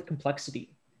contend with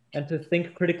complexity and to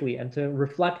think critically and to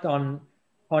reflect on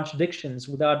contradictions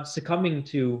without succumbing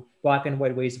to black and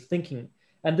white ways of thinking.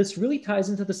 And this really ties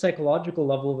into the psychological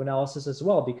level of analysis as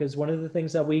well, because one of the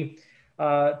things that we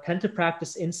tend to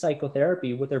practice in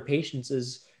psychotherapy with their patients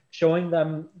is showing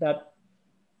them that,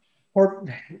 or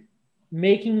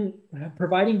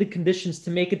providing the conditions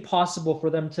to make it possible for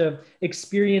them to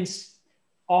experience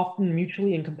often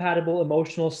mutually incompatible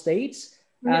emotional states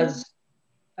as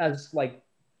like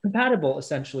compatible,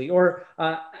 essentially, or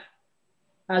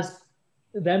as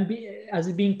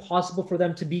it being possible for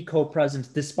them to be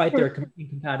co-present despite their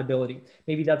incompatibility.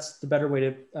 Maybe that's the better way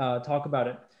to talk about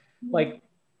it. Like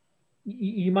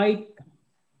you might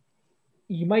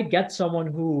get someone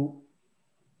who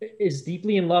is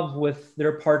deeply in love with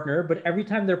their partner, but every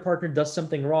time their partner does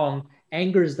something wrong,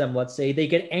 angers them, let's say, they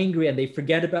get angry and they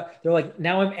forget about, they're like,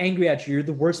 now I'm angry at you. You're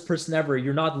the worst person ever.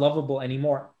 You're not lovable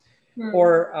anymore.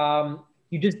 Or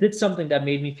you just did something that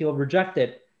made me feel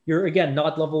rejected. You're, again,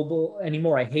 not lovable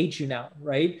anymore. I hate you now,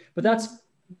 right? But that's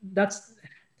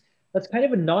kind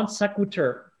of a non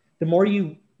sequitur. The more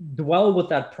you dwell with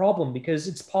that problem, because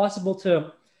it's possible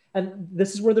to, and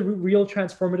this is where the real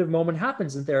transformative moment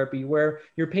happens in therapy, where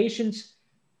your patient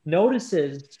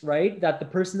notices, right, that the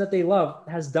person that they love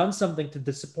has done something to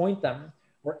disappoint them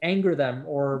or anger them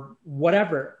or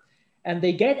whatever. And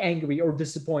they get angry or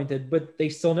disappointed, but they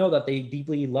still know that they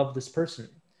deeply love this person.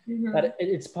 That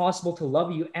it's possible to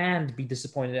love you and be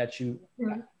disappointed at you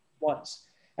once.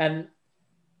 And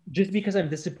just because I'm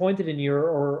disappointed in you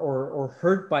or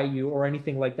hurt by you or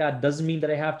anything like that doesn't mean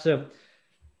that I have to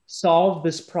solve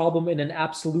this problem in an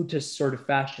absolutist sort of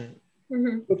fashion.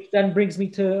 Which then brings me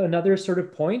to another sort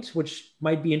of point, which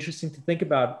might be interesting to think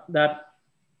about, that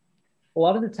a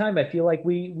lot of the time I feel like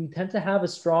we tend to have a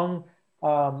strong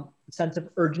sense of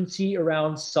urgency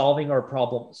around solving our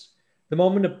problems. The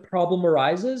moment a problem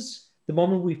arises, the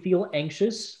moment we feel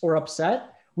anxious or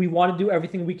upset, we want to do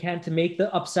everything we can to make the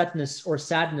upsetness or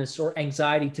sadness or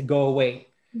anxiety to go away.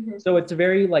 So it's a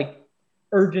very like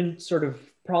urgent sort of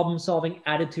problem-solving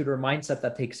attitude or mindset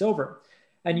that takes over.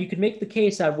 And you could make the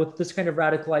case that with this kind of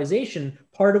radicalization,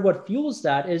 part of what fuels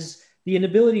that is the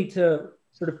inability to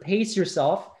sort of pace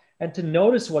yourself and to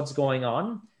notice what's going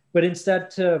on, but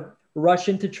instead to rush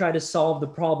in to try to solve the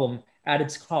problem at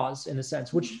its cause, in a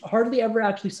sense, which hardly ever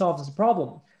actually solves the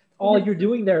problem. All you're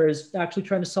doing there is actually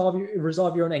trying to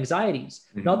resolve your own anxieties,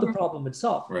 not the problem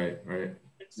itself. Right.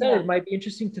 Instead, it might be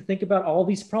interesting to think about all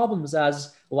these problems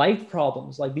as life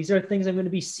problems. Like, these are things I'm going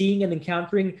to be seeing and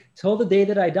encountering till the day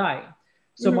that I die.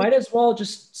 So might as well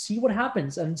just see what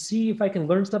happens and see if I can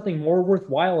learn something more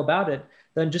worthwhile about it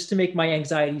than just to make my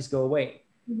anxieties go away.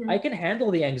 I can handle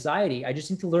the anxiety. I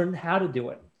just need to learn how to do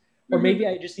it. Or maybe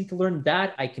I just need to learn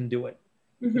that I can do it.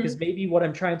 Because maybe what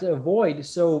I'm trying to avoid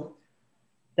so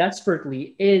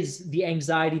desperately is the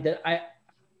anxiety that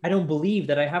I don't believe,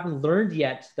 that I haven't learned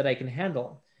yet that I can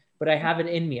handle, but I have it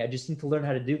in me. I just need to learn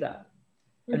how to do that.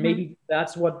 And maybe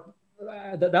that's what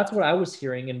I was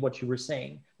hearing in what you were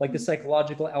saying, like the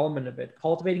psychological element of it,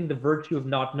 cultivating the virtue of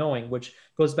not knowing, which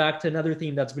goes back to another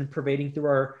theme that's been pervading through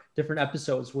our different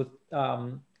episodes with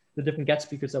the different guest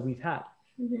speakers that we've had.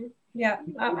 Yeah,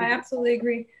 I absolutely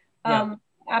agree.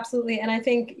 Absolutely. And I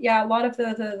think, a lot of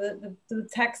the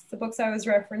texts, the books I was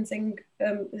referencing,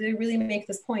 they really make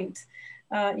this point.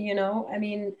 I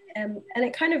mean, and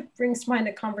it kind of brings to mind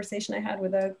a conversation I had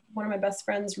with one of my best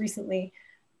friends recently.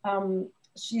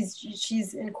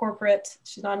 She's in corporate,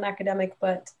 she's not an academic,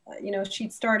 but,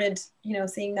 she'd started,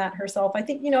 seeing that herself. I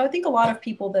think a lot of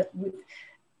people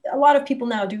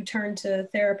now do turn to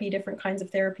therapy, different kinds of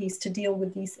therapies to deal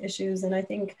with these issues. And I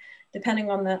think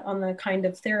depending on the kind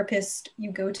of therapist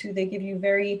you go to, they give you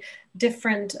very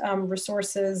different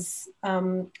resources.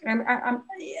 And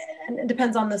it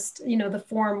depends on this, the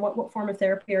form, what form of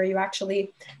therapy are you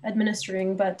actually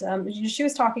administering? But she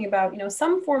was talking about,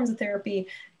 some forms of therapy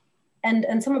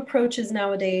and some approaches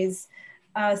nowadays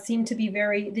seem to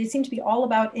be all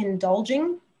about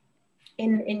indulging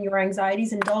in your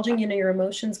anxieties, indulging in your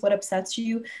emotions, what upsets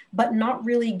you, but not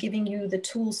really giving you the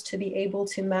tools to be able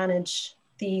to manage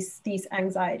these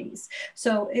anxieties.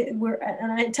 So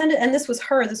this was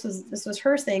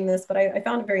her saying this, but I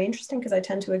found it very interesting because I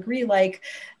tend to agree. Like,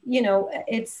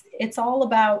 it's all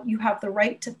about, you have the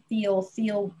right to feel,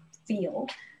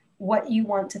 what you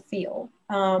want to feel.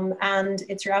 And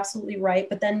you're absolutely right,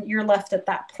 but then you're left at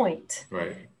that point.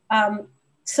 Right.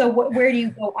 So where do you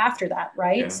go after that,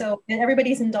 right? Yeah. So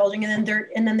everybody's indulging, and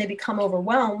then they become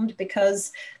overwhelmed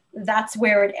because that's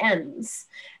where it ends.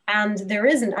 And there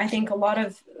isn't, I think, a lot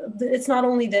of, it's not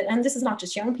only that, and this is not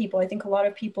just young people, I think a lot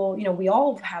of people, we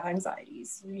all have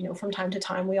anxieties, from time to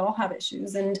time, we all have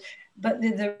issues. But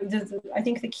I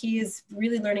think the key is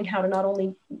really learning how to not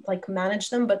only like manage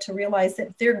them, but to realize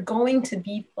that they're going to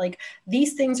be like,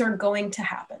 these things are going to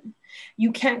happen.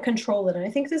 You can't control it. And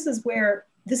I think this is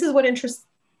what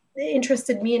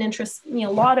interested me and interests me a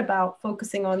lot about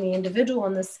focusing on the individual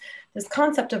and this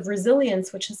concept of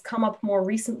resilience, which has come up more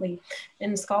recently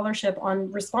in scholarship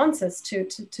on responses to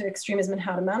extremism and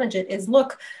how to manage it, is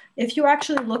look, if you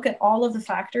actually look at all of the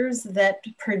factors that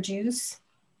produce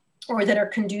or that are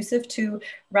conducive to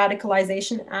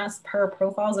radicalization as per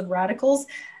profiles of radicals,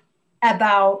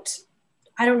 about,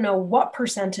 I don't know what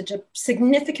percentage, a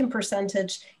significant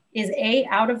percentage is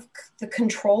out of the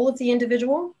control of the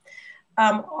individual,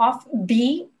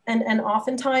 B, and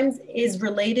oftentimes is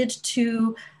related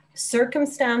to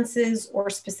circumstances or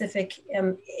specific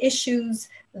issues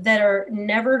that are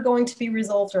never going to be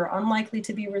resolved or unlikely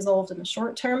to be resolved in the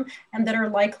short term, and that are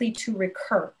likely to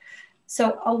recur.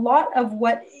 So a lot of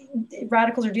what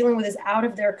radicals are dealing with is out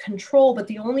of their control, but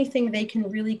the only thing they can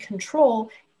really control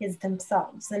is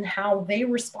themselves and how they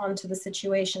respond to the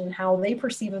situation and how they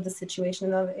perceive of the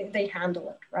situation and how they handle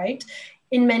it, right?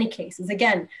 In many cases,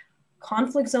 again,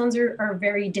 conflict zones are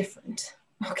very different,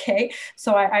 okay?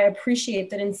 So I appreciate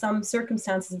that in some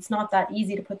circumstances, it's not that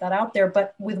easy to put that out there,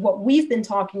 but with what we've been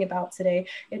talking about today,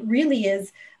 it really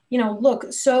is,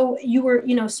 look, so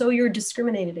you're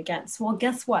discriminated against. Well,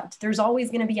 guess what? There's always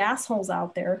going to be assholes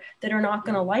out there that are not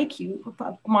going to like you.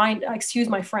 Excuse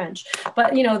my French,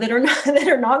 but that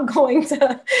are not going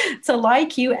to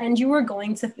like you, and you are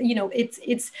going to,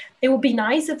 it would be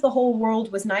nice if the whole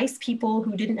world was nice people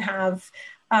who didn't have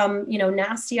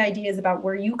nasty ideas about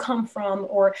where you come from,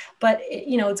 but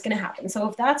it's going to happen. So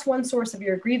if that's one source of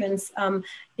your grievance,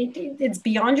 it's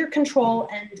beyond your control,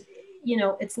 and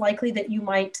it's likely that you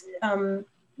might,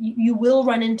 you will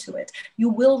run into it. You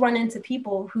will run into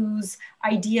people whose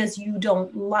ideas you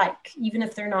don't like, even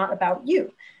if they're not about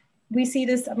you. We see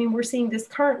this, we're seeing this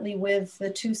currently with the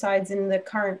two sides in the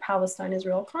current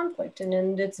Palestine-Israel conflict.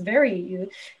 And it's very,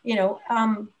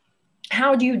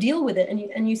 how do you deal with it?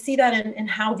 And you see that in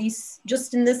how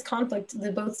just in this conflict,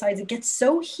 both sides, it gets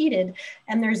so heated,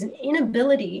 and there's an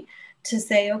inability to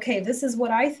say, okay, this is what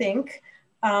I think.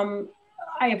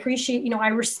 I appreciate, I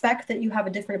respect that you have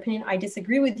a different opinion. I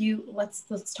disagree with you.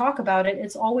 Let's talk about it.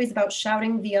 It's always about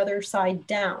shouting the other side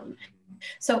down.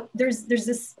 So there's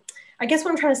this, I guess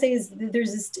what I'm trying to say is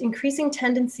there's this increasing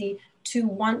tendency to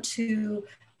want to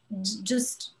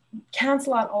just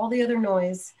cancel out all the other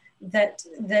noise that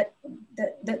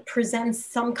presents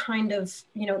some kind of,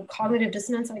 cognitive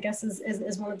dissonance, I guess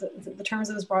is one of the terms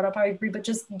that was brought up. I agree, but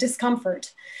just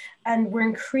discomfort. And we're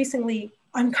increasingly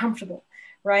uncomfortable,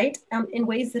 right? In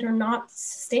ways that are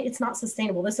it's not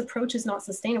sustainable. This approach is not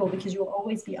sustainable because you'll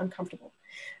always be uncomfortable.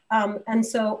 And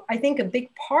so I think a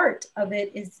big part of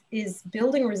it is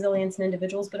building resilience in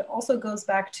individuals, but it also goes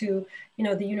back to,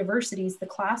 the universities, the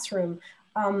classroom,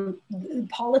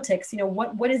 politics,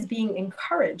 what is being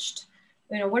encouraged,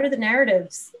 what are the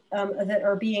narratives that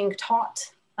are being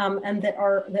taught and that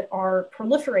are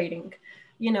proliferating,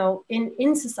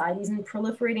 in societies and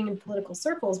proliferating in political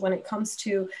circles when it comes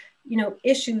to,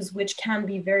 issues which can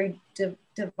be very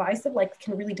divisive, like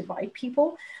can really divide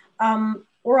people,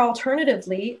 or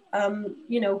alternatively,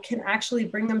 can actually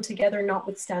bring them together,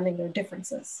 notwithstanding their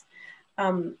differences.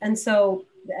 And so,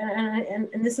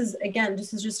 and this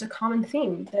is just a common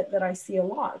theme that I see a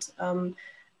lot.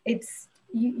 It's,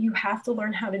 you have to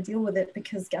learn how to deal with it,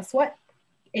 because guess what?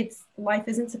 Life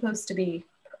isn't supposed to be,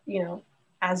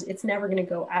 as it's never going to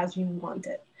go as you want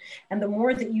it. And the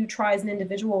more that you try as an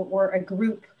individual or a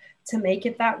group to make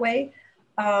it that way,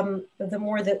 the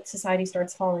more that society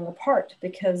starts falling apart,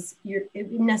 because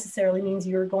it necessarily means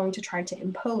you're going to try to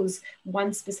impose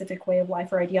one specific way of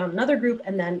life or idea on another group,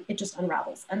 and then it just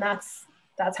unravels. And that's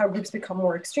how groups become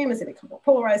more extreme, as they become more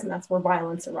polarized, and that's where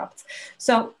violence erupts.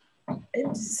 So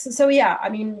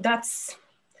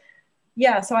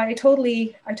yeah, so I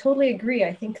totally agree.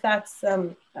 I think that's,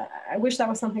 I wish that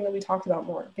was something that we talked about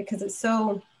more, because it's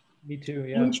so Me too,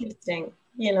 yeah. interesting,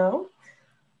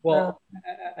 Well,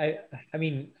 I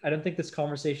don't think this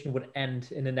conversation would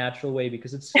end in a natural way,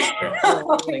 because it's Yeah,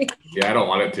 I don't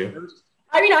want it to.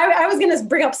 I was going to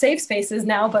bring up safe spaces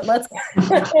now, but let's.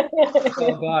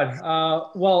 Oh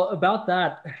God. Well, about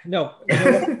that, no.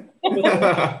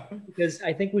 because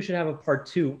I think we should have a part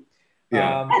 2.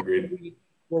 Yeah, agreed.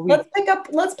 Let's pick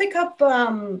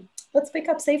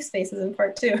up safe spaces in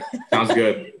part 2. Sounds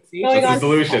good. That's the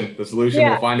solution. The solution,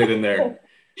 we'll find it in there.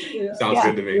 Sounds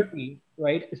good to me.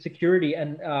 Right? Security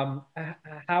and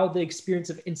how the experience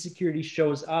of insecurity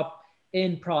shows up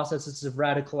in processes of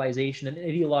radicalization and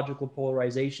ideological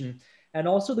polarization. And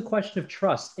also the question of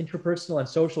trust, interpersonal and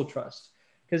social trust.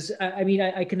 Because I mean,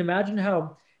 I can imagine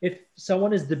how if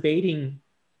someone is debating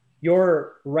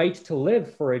your right to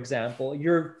live, for example,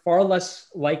 you're far less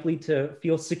likely to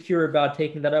feel secure about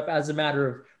taking that up as a matter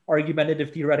of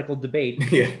argumentative theoretical debate.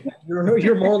 Yeah.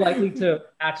 You're more likely to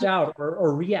act out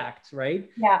or react, right?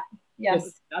 Yeah. Yes.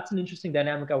 So that's an interesting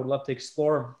dynamic I would love to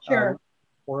explore. Sure.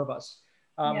 4 of us.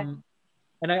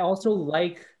 And I also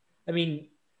like, I mean,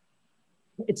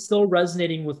 it's still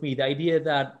resonating with me, the idea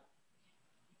that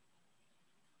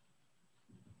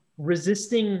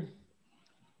resisting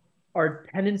our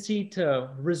tendency to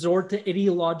resort to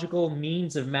ideological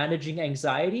means of managing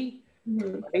anxiety,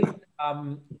 right?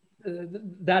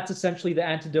 That's essentially the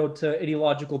antidote to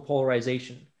ideological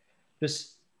polarization.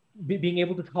 Just being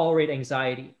able to tolerate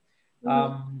anxiety.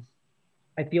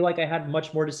 I feel like I had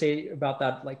much more to say about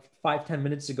that like 5-10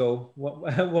 minutes ago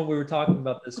when we were talking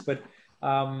about this, but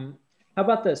how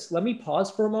about this? Let me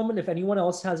pause for a moment if anyone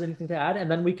else has anything to add,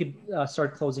 and then we could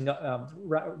start closing up,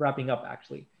 wrapping up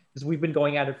actually, because we've been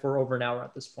going at it for over an hour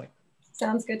at this point.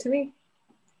 Sounds good to me.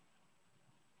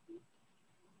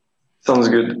 Sounds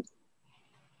good.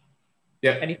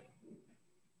 Yeah.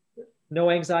 No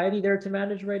anxiety there to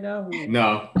manage right now?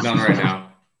 No, none right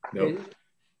now. Nope.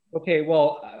 Okay,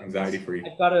 well, anxiety free.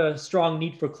 I've got a strong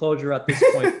need for closure at this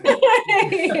point.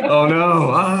 Oh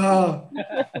no!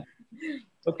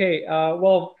 Okay,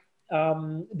 well,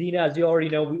 Dina, as you already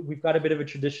know, we've got a bit of a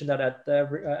tradition that at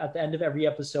the end of every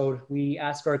episode, we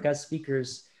ask our guest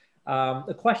speakers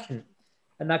a question.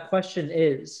 And that question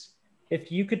is,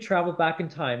 if you could travel back in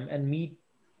time and meet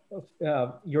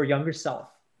your younger self,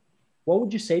 what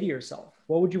would you say to yourself?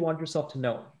 What would you want yourself to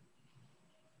know?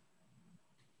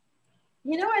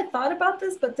 You know, I thought about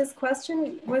this, but this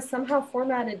question was somehow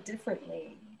formatted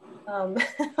differently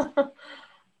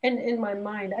in my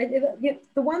mind.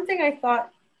 The one thing I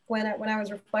thought when I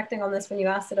was reflecting on this, when you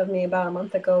asked it of me about a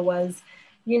month ago, was,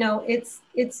 you know, it's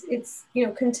you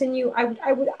know, continue.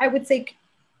 I would say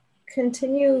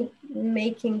continue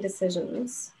making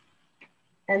decisions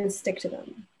and stick to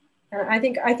them. And I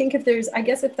think if there's, I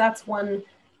guess if that's one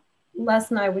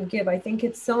lesson I would give, I think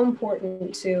it's so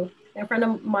important to. A friend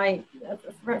of mine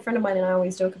and I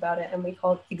always joke about it, and we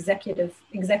call it executive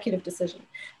decision.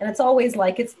 And it's always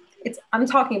like I'm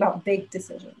talking about big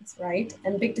decisions, right?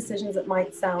 And big decisions that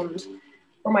might sound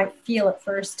or might feel at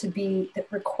first to be that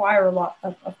require a lot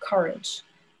of courage.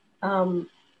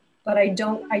 But I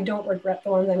don't regret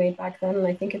the ones I made back then. And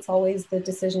I think it's always the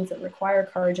decisions that require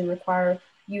courage and require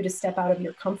you to step out of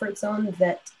your comfort zone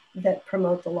that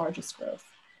promote the largest growth.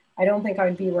 I don't think I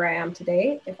would be where I am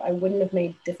today if I wouldn't have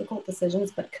made difficult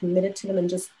decisions, but committed to them and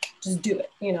just do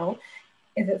it, you know,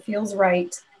 if it feels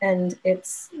right. And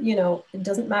it's, you know, it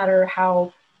doesn't matter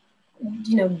how,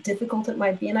 you know, difficult it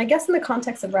might be. And I guess in the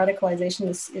context of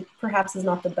radicalization, it perhaps is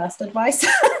not the best advice.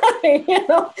 You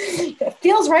know, if it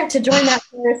feels right to join that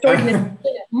terrorist organization,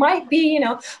 it might be, you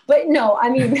know, but no, I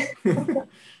mean.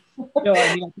 No,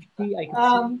 I mean, I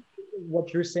can see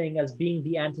what you're saying as being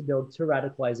the antidote to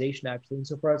radicalization, actually.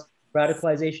 Insofar as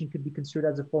radicalization could be construed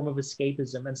as a form of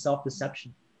escapism and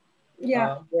self-deception.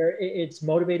 Yeah. Where it's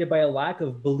motivated by a lack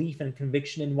of belief and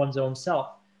conviction in one's own self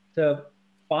to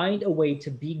find a way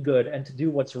to be good and to do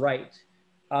what's right,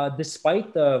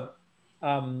 despite the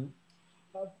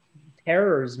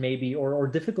terrors maybe or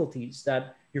difficulties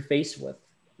that you're faced with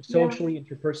socially,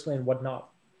 interpersonally, and whatnot.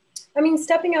 I mean,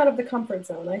 stepping out of the comfort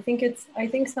zone. I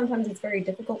think sometimes it's very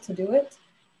difficult to do it.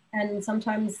 And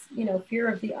sometimes, you know, fear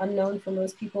of the unknown for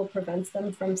most people prevents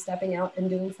them from stepping out and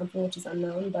doing something which is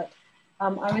unknown. But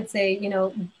I would say, you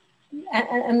know,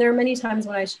 and there are many times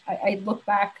when I look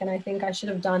back and I think I should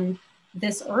have done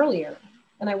this earlier.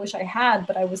 And I wish I had,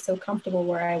 but I was so comfortable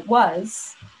where I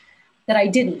was that I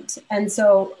didn't. And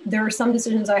so there are some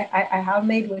decisions I have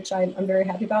made, which I'm very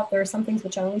happy about. There are some things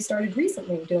which I only started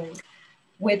recently doing,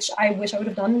 which I wish I would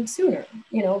have done sooner,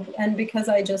 you know, and because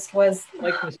I just was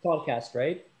like this podcast,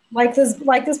 right? Like this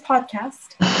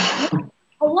podcast. I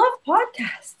love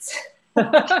podcasts.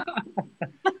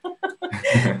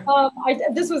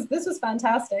 This was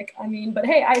fantastic. I mean, but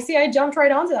hey, I jumped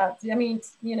right onto that. I mean,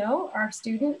 you know, our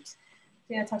student,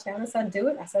 Tatiana said, do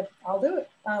it. I said, I'll do it.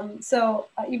 So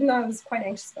even though I was quite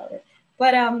anxious about it,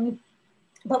 but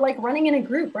but like running in a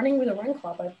group, running with a run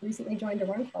club, I've recently joined a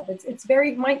run club. It's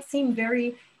very, might seem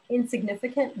very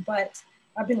insignificant, but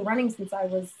I've been running since I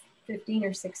was 15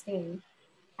 or 16.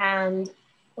 And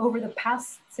over the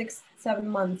past 6-7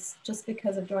 months, just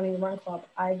because of joining the run club,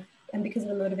 and because of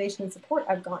the motivation and support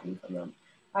I've gotten from them,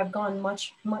 I've gone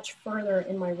much, much further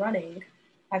in my running.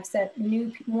 I've set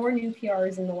more new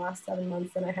PRs in the last 7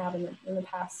 months than I have in the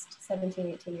past 17,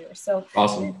 18 years. So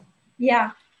awesome.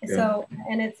 Yeah. So,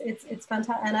 and it's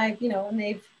fantastic. And and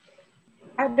they've,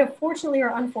 either fortunately or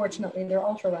unfortunately, they're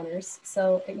ultra runners.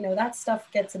 So, that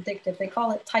stuff gets addictive. They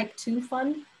call it type 2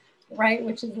 fun, right?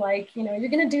 Which is like, you're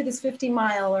going to do this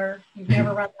 50-mile, or you've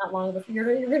never run that long before.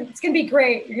 It's going to be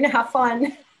great. You're going to have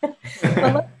fun.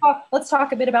 But let's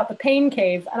talk a bit about the pain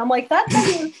cave. And I'm like, that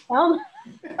doesn't sound.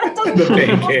 The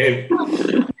pain cave.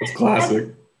 It's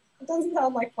classic. It doesn't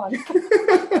sound like fun.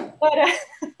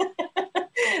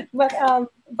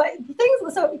 But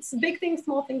things. So it's big things,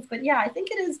 small things. But yeah, I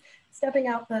think it is stepping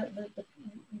out the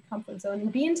comfort zone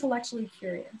and be intellectually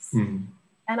curious. Mm.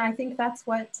 And I think that's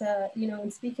what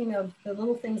and speaking of the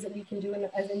little things that we can do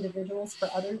as individuals for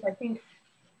others, I think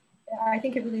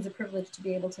it really is a privilege to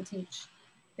be able to teach,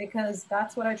 because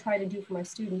that's what I try to do for my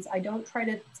students. I don't try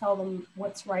to tell them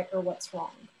what's right or what's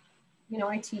wrong.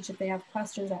 I teach. If they have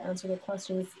questions, I answer their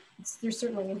questions. There's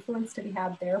certainly influence to be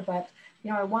had there, but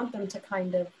I want them to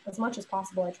kind of, as much as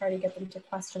possible, I try to get them to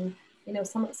question,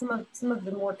 some of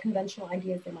the more conventional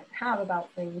ideas they might have about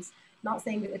things. Not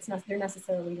saying that they're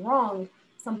necessarily wrong.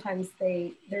 Sometimes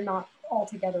they're not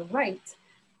altogether right.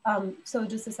 So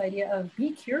just this idea of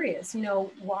be curious.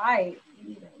 Why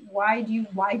do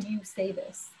you say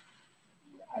this?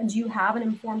 Do you have an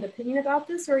informed opinion about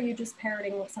this, or are you just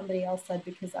parroting what somebody else said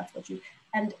because that's what you?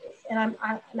 And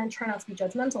I try not to be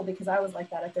judgmental, because I was like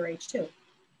that at their age too.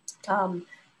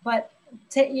 But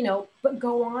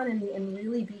go on and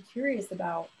really be curious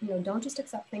about, don't just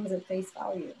accept things at face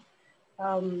value,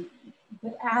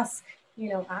 but ask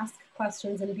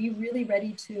questions and be really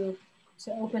ready to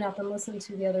open up and listen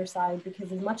to the other side,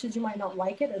 because as much as you might not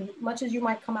like it, and much as you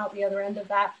might come out the other end of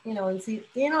that, and see,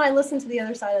 I listen to the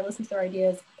other side, I listen to their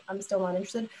ideas, I'm still not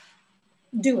interested,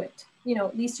 do it.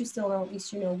 At least you still know, at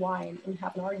least you know why, and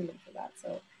have an argument for that.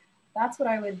 So that's what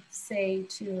I would say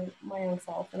to my own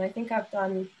self. And I think I've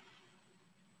done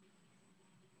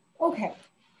okay.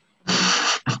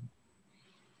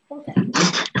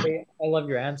 I love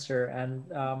your answer, and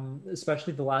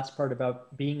especially the last part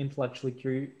about being intellectually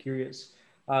curious.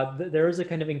 There is a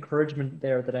kind of encouragement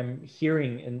there that I'm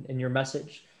hearing in your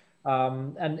message.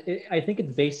 I think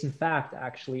it's based in fact,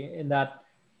 actually, in that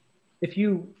if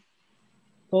you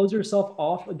close yourself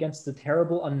off against the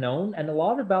terrible unknown, and a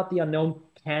lot about the unknown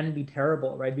can be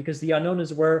terrible, right? Because the unknown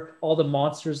is where all the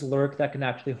monsters lurk that can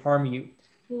actually harm you.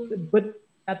 But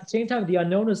at the same time, the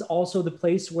unknown is also the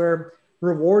place where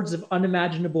rewards of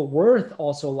unimaginable worth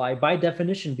also lie, by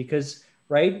definition, because,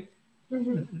 right,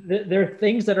 there are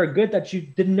things that are good that you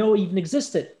didn't know even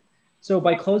existed. So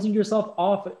by closing yourself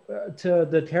off to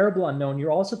the terrible unknown,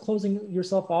 you're also closing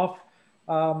yourself off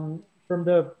from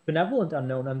the benevolent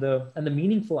unknown and the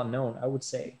meaningful unknown, I would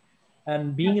say.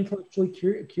 And being intellectually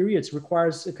curious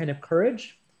requires a kind of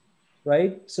courage,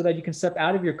 right? So that you can step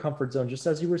out of your comfort zone, just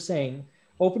as you were saying,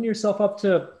 open yourself up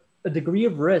to a degree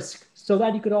of risk so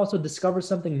that you could also discover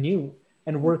something new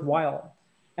and worthwhile.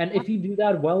 And if you do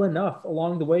that well enough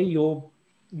along the way, you'll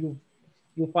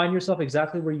find yourself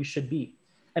exactly where you should be.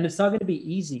 And it's not going to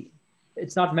be easy.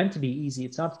 It's not meant to be easy.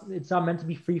 It's not meant to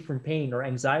be free from pain or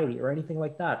anxiety or anything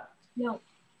like that. No.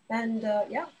 And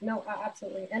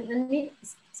absolutely. And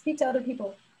speak to other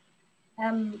people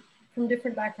from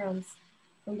different backgrounds,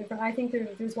 I think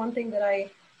there's one thing that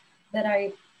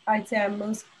I'd say I'm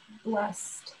most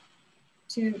blessed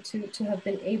to have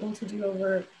been able to do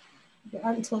over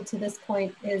until to this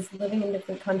point is living in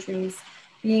different countries,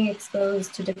 being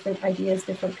exposed to different ideas,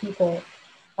 different people,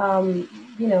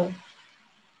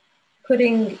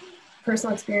 putting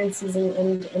personal experiences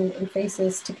and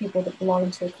faces to people that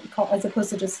belong to, as opposed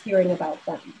to just hearing about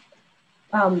them.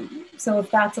 So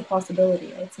if that's a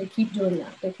possibility, I'd say keep doing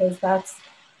that, because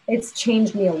it's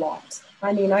changed me a lot.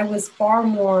 I mean, I was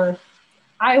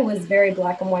very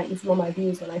black and white in some of my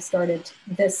views when I started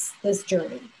this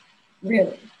journey,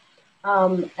 really.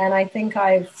 And I think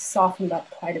I've softened up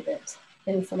quite a bit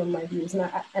in some of my views, and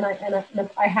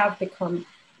I have become,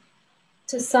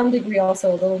 to some degree,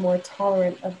 also a little more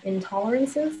tolerant of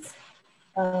intolerances.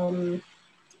 Or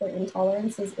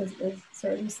intolerance is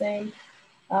sort of saying,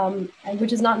 and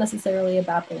which is not necessarily a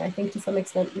bad thing. I think to some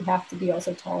extent you have to be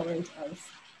also tolerant of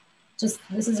just,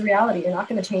 this is reality. You're not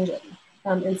going to change it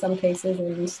in some cases,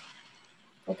 and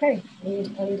okay,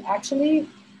 and actually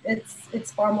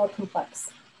it's far more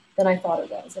complex than I thought it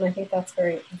was. And I think that's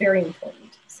very, very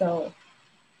important. So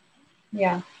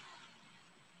yeah.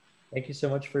 Thank you so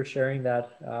much for sharing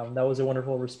that. That was a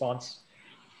wonderful response.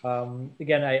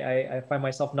 Again, I find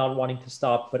myself not wanting to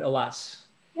stop, but alas.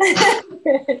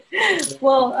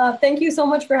 Well, thank you so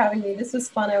much for having me. This was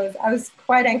fun. I was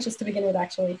quite anxious to begin with,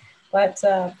 actually, but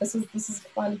this is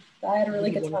fun. I had a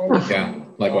really good time. Yeah,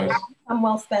 likewise. I'm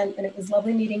well spent, and it was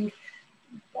lovely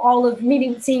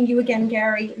seeing you again,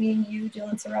 Gary, meeting you, Jill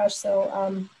and Suraj.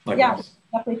 So yeah,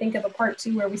 definitely think of a part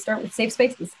 2 where we start with safe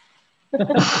spaces.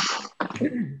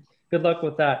 Good luck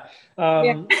with that.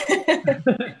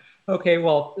 Okay,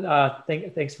 well,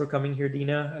 thanks for coming here,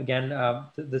 Dina. Again,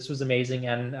 this was amazing.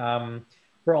 And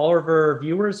for all of our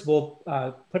viewers, we'll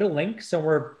put a link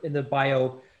somewhere in the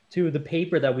bio to the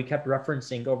paper that we kept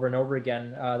referencing over and over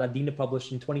again that Dina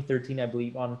published in 2013, I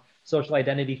believe, on social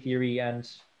identity theory and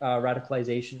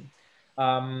radicalization.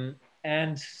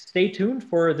 And stay tuned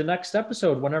for the next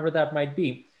episode, whenever that might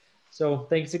be. So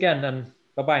thanks again, and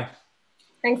bye-bye.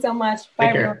 Thanks so much. Bye,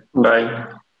 everyone.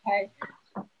 Bye. Bye.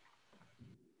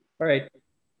 All right.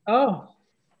 Oh,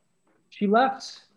 she left.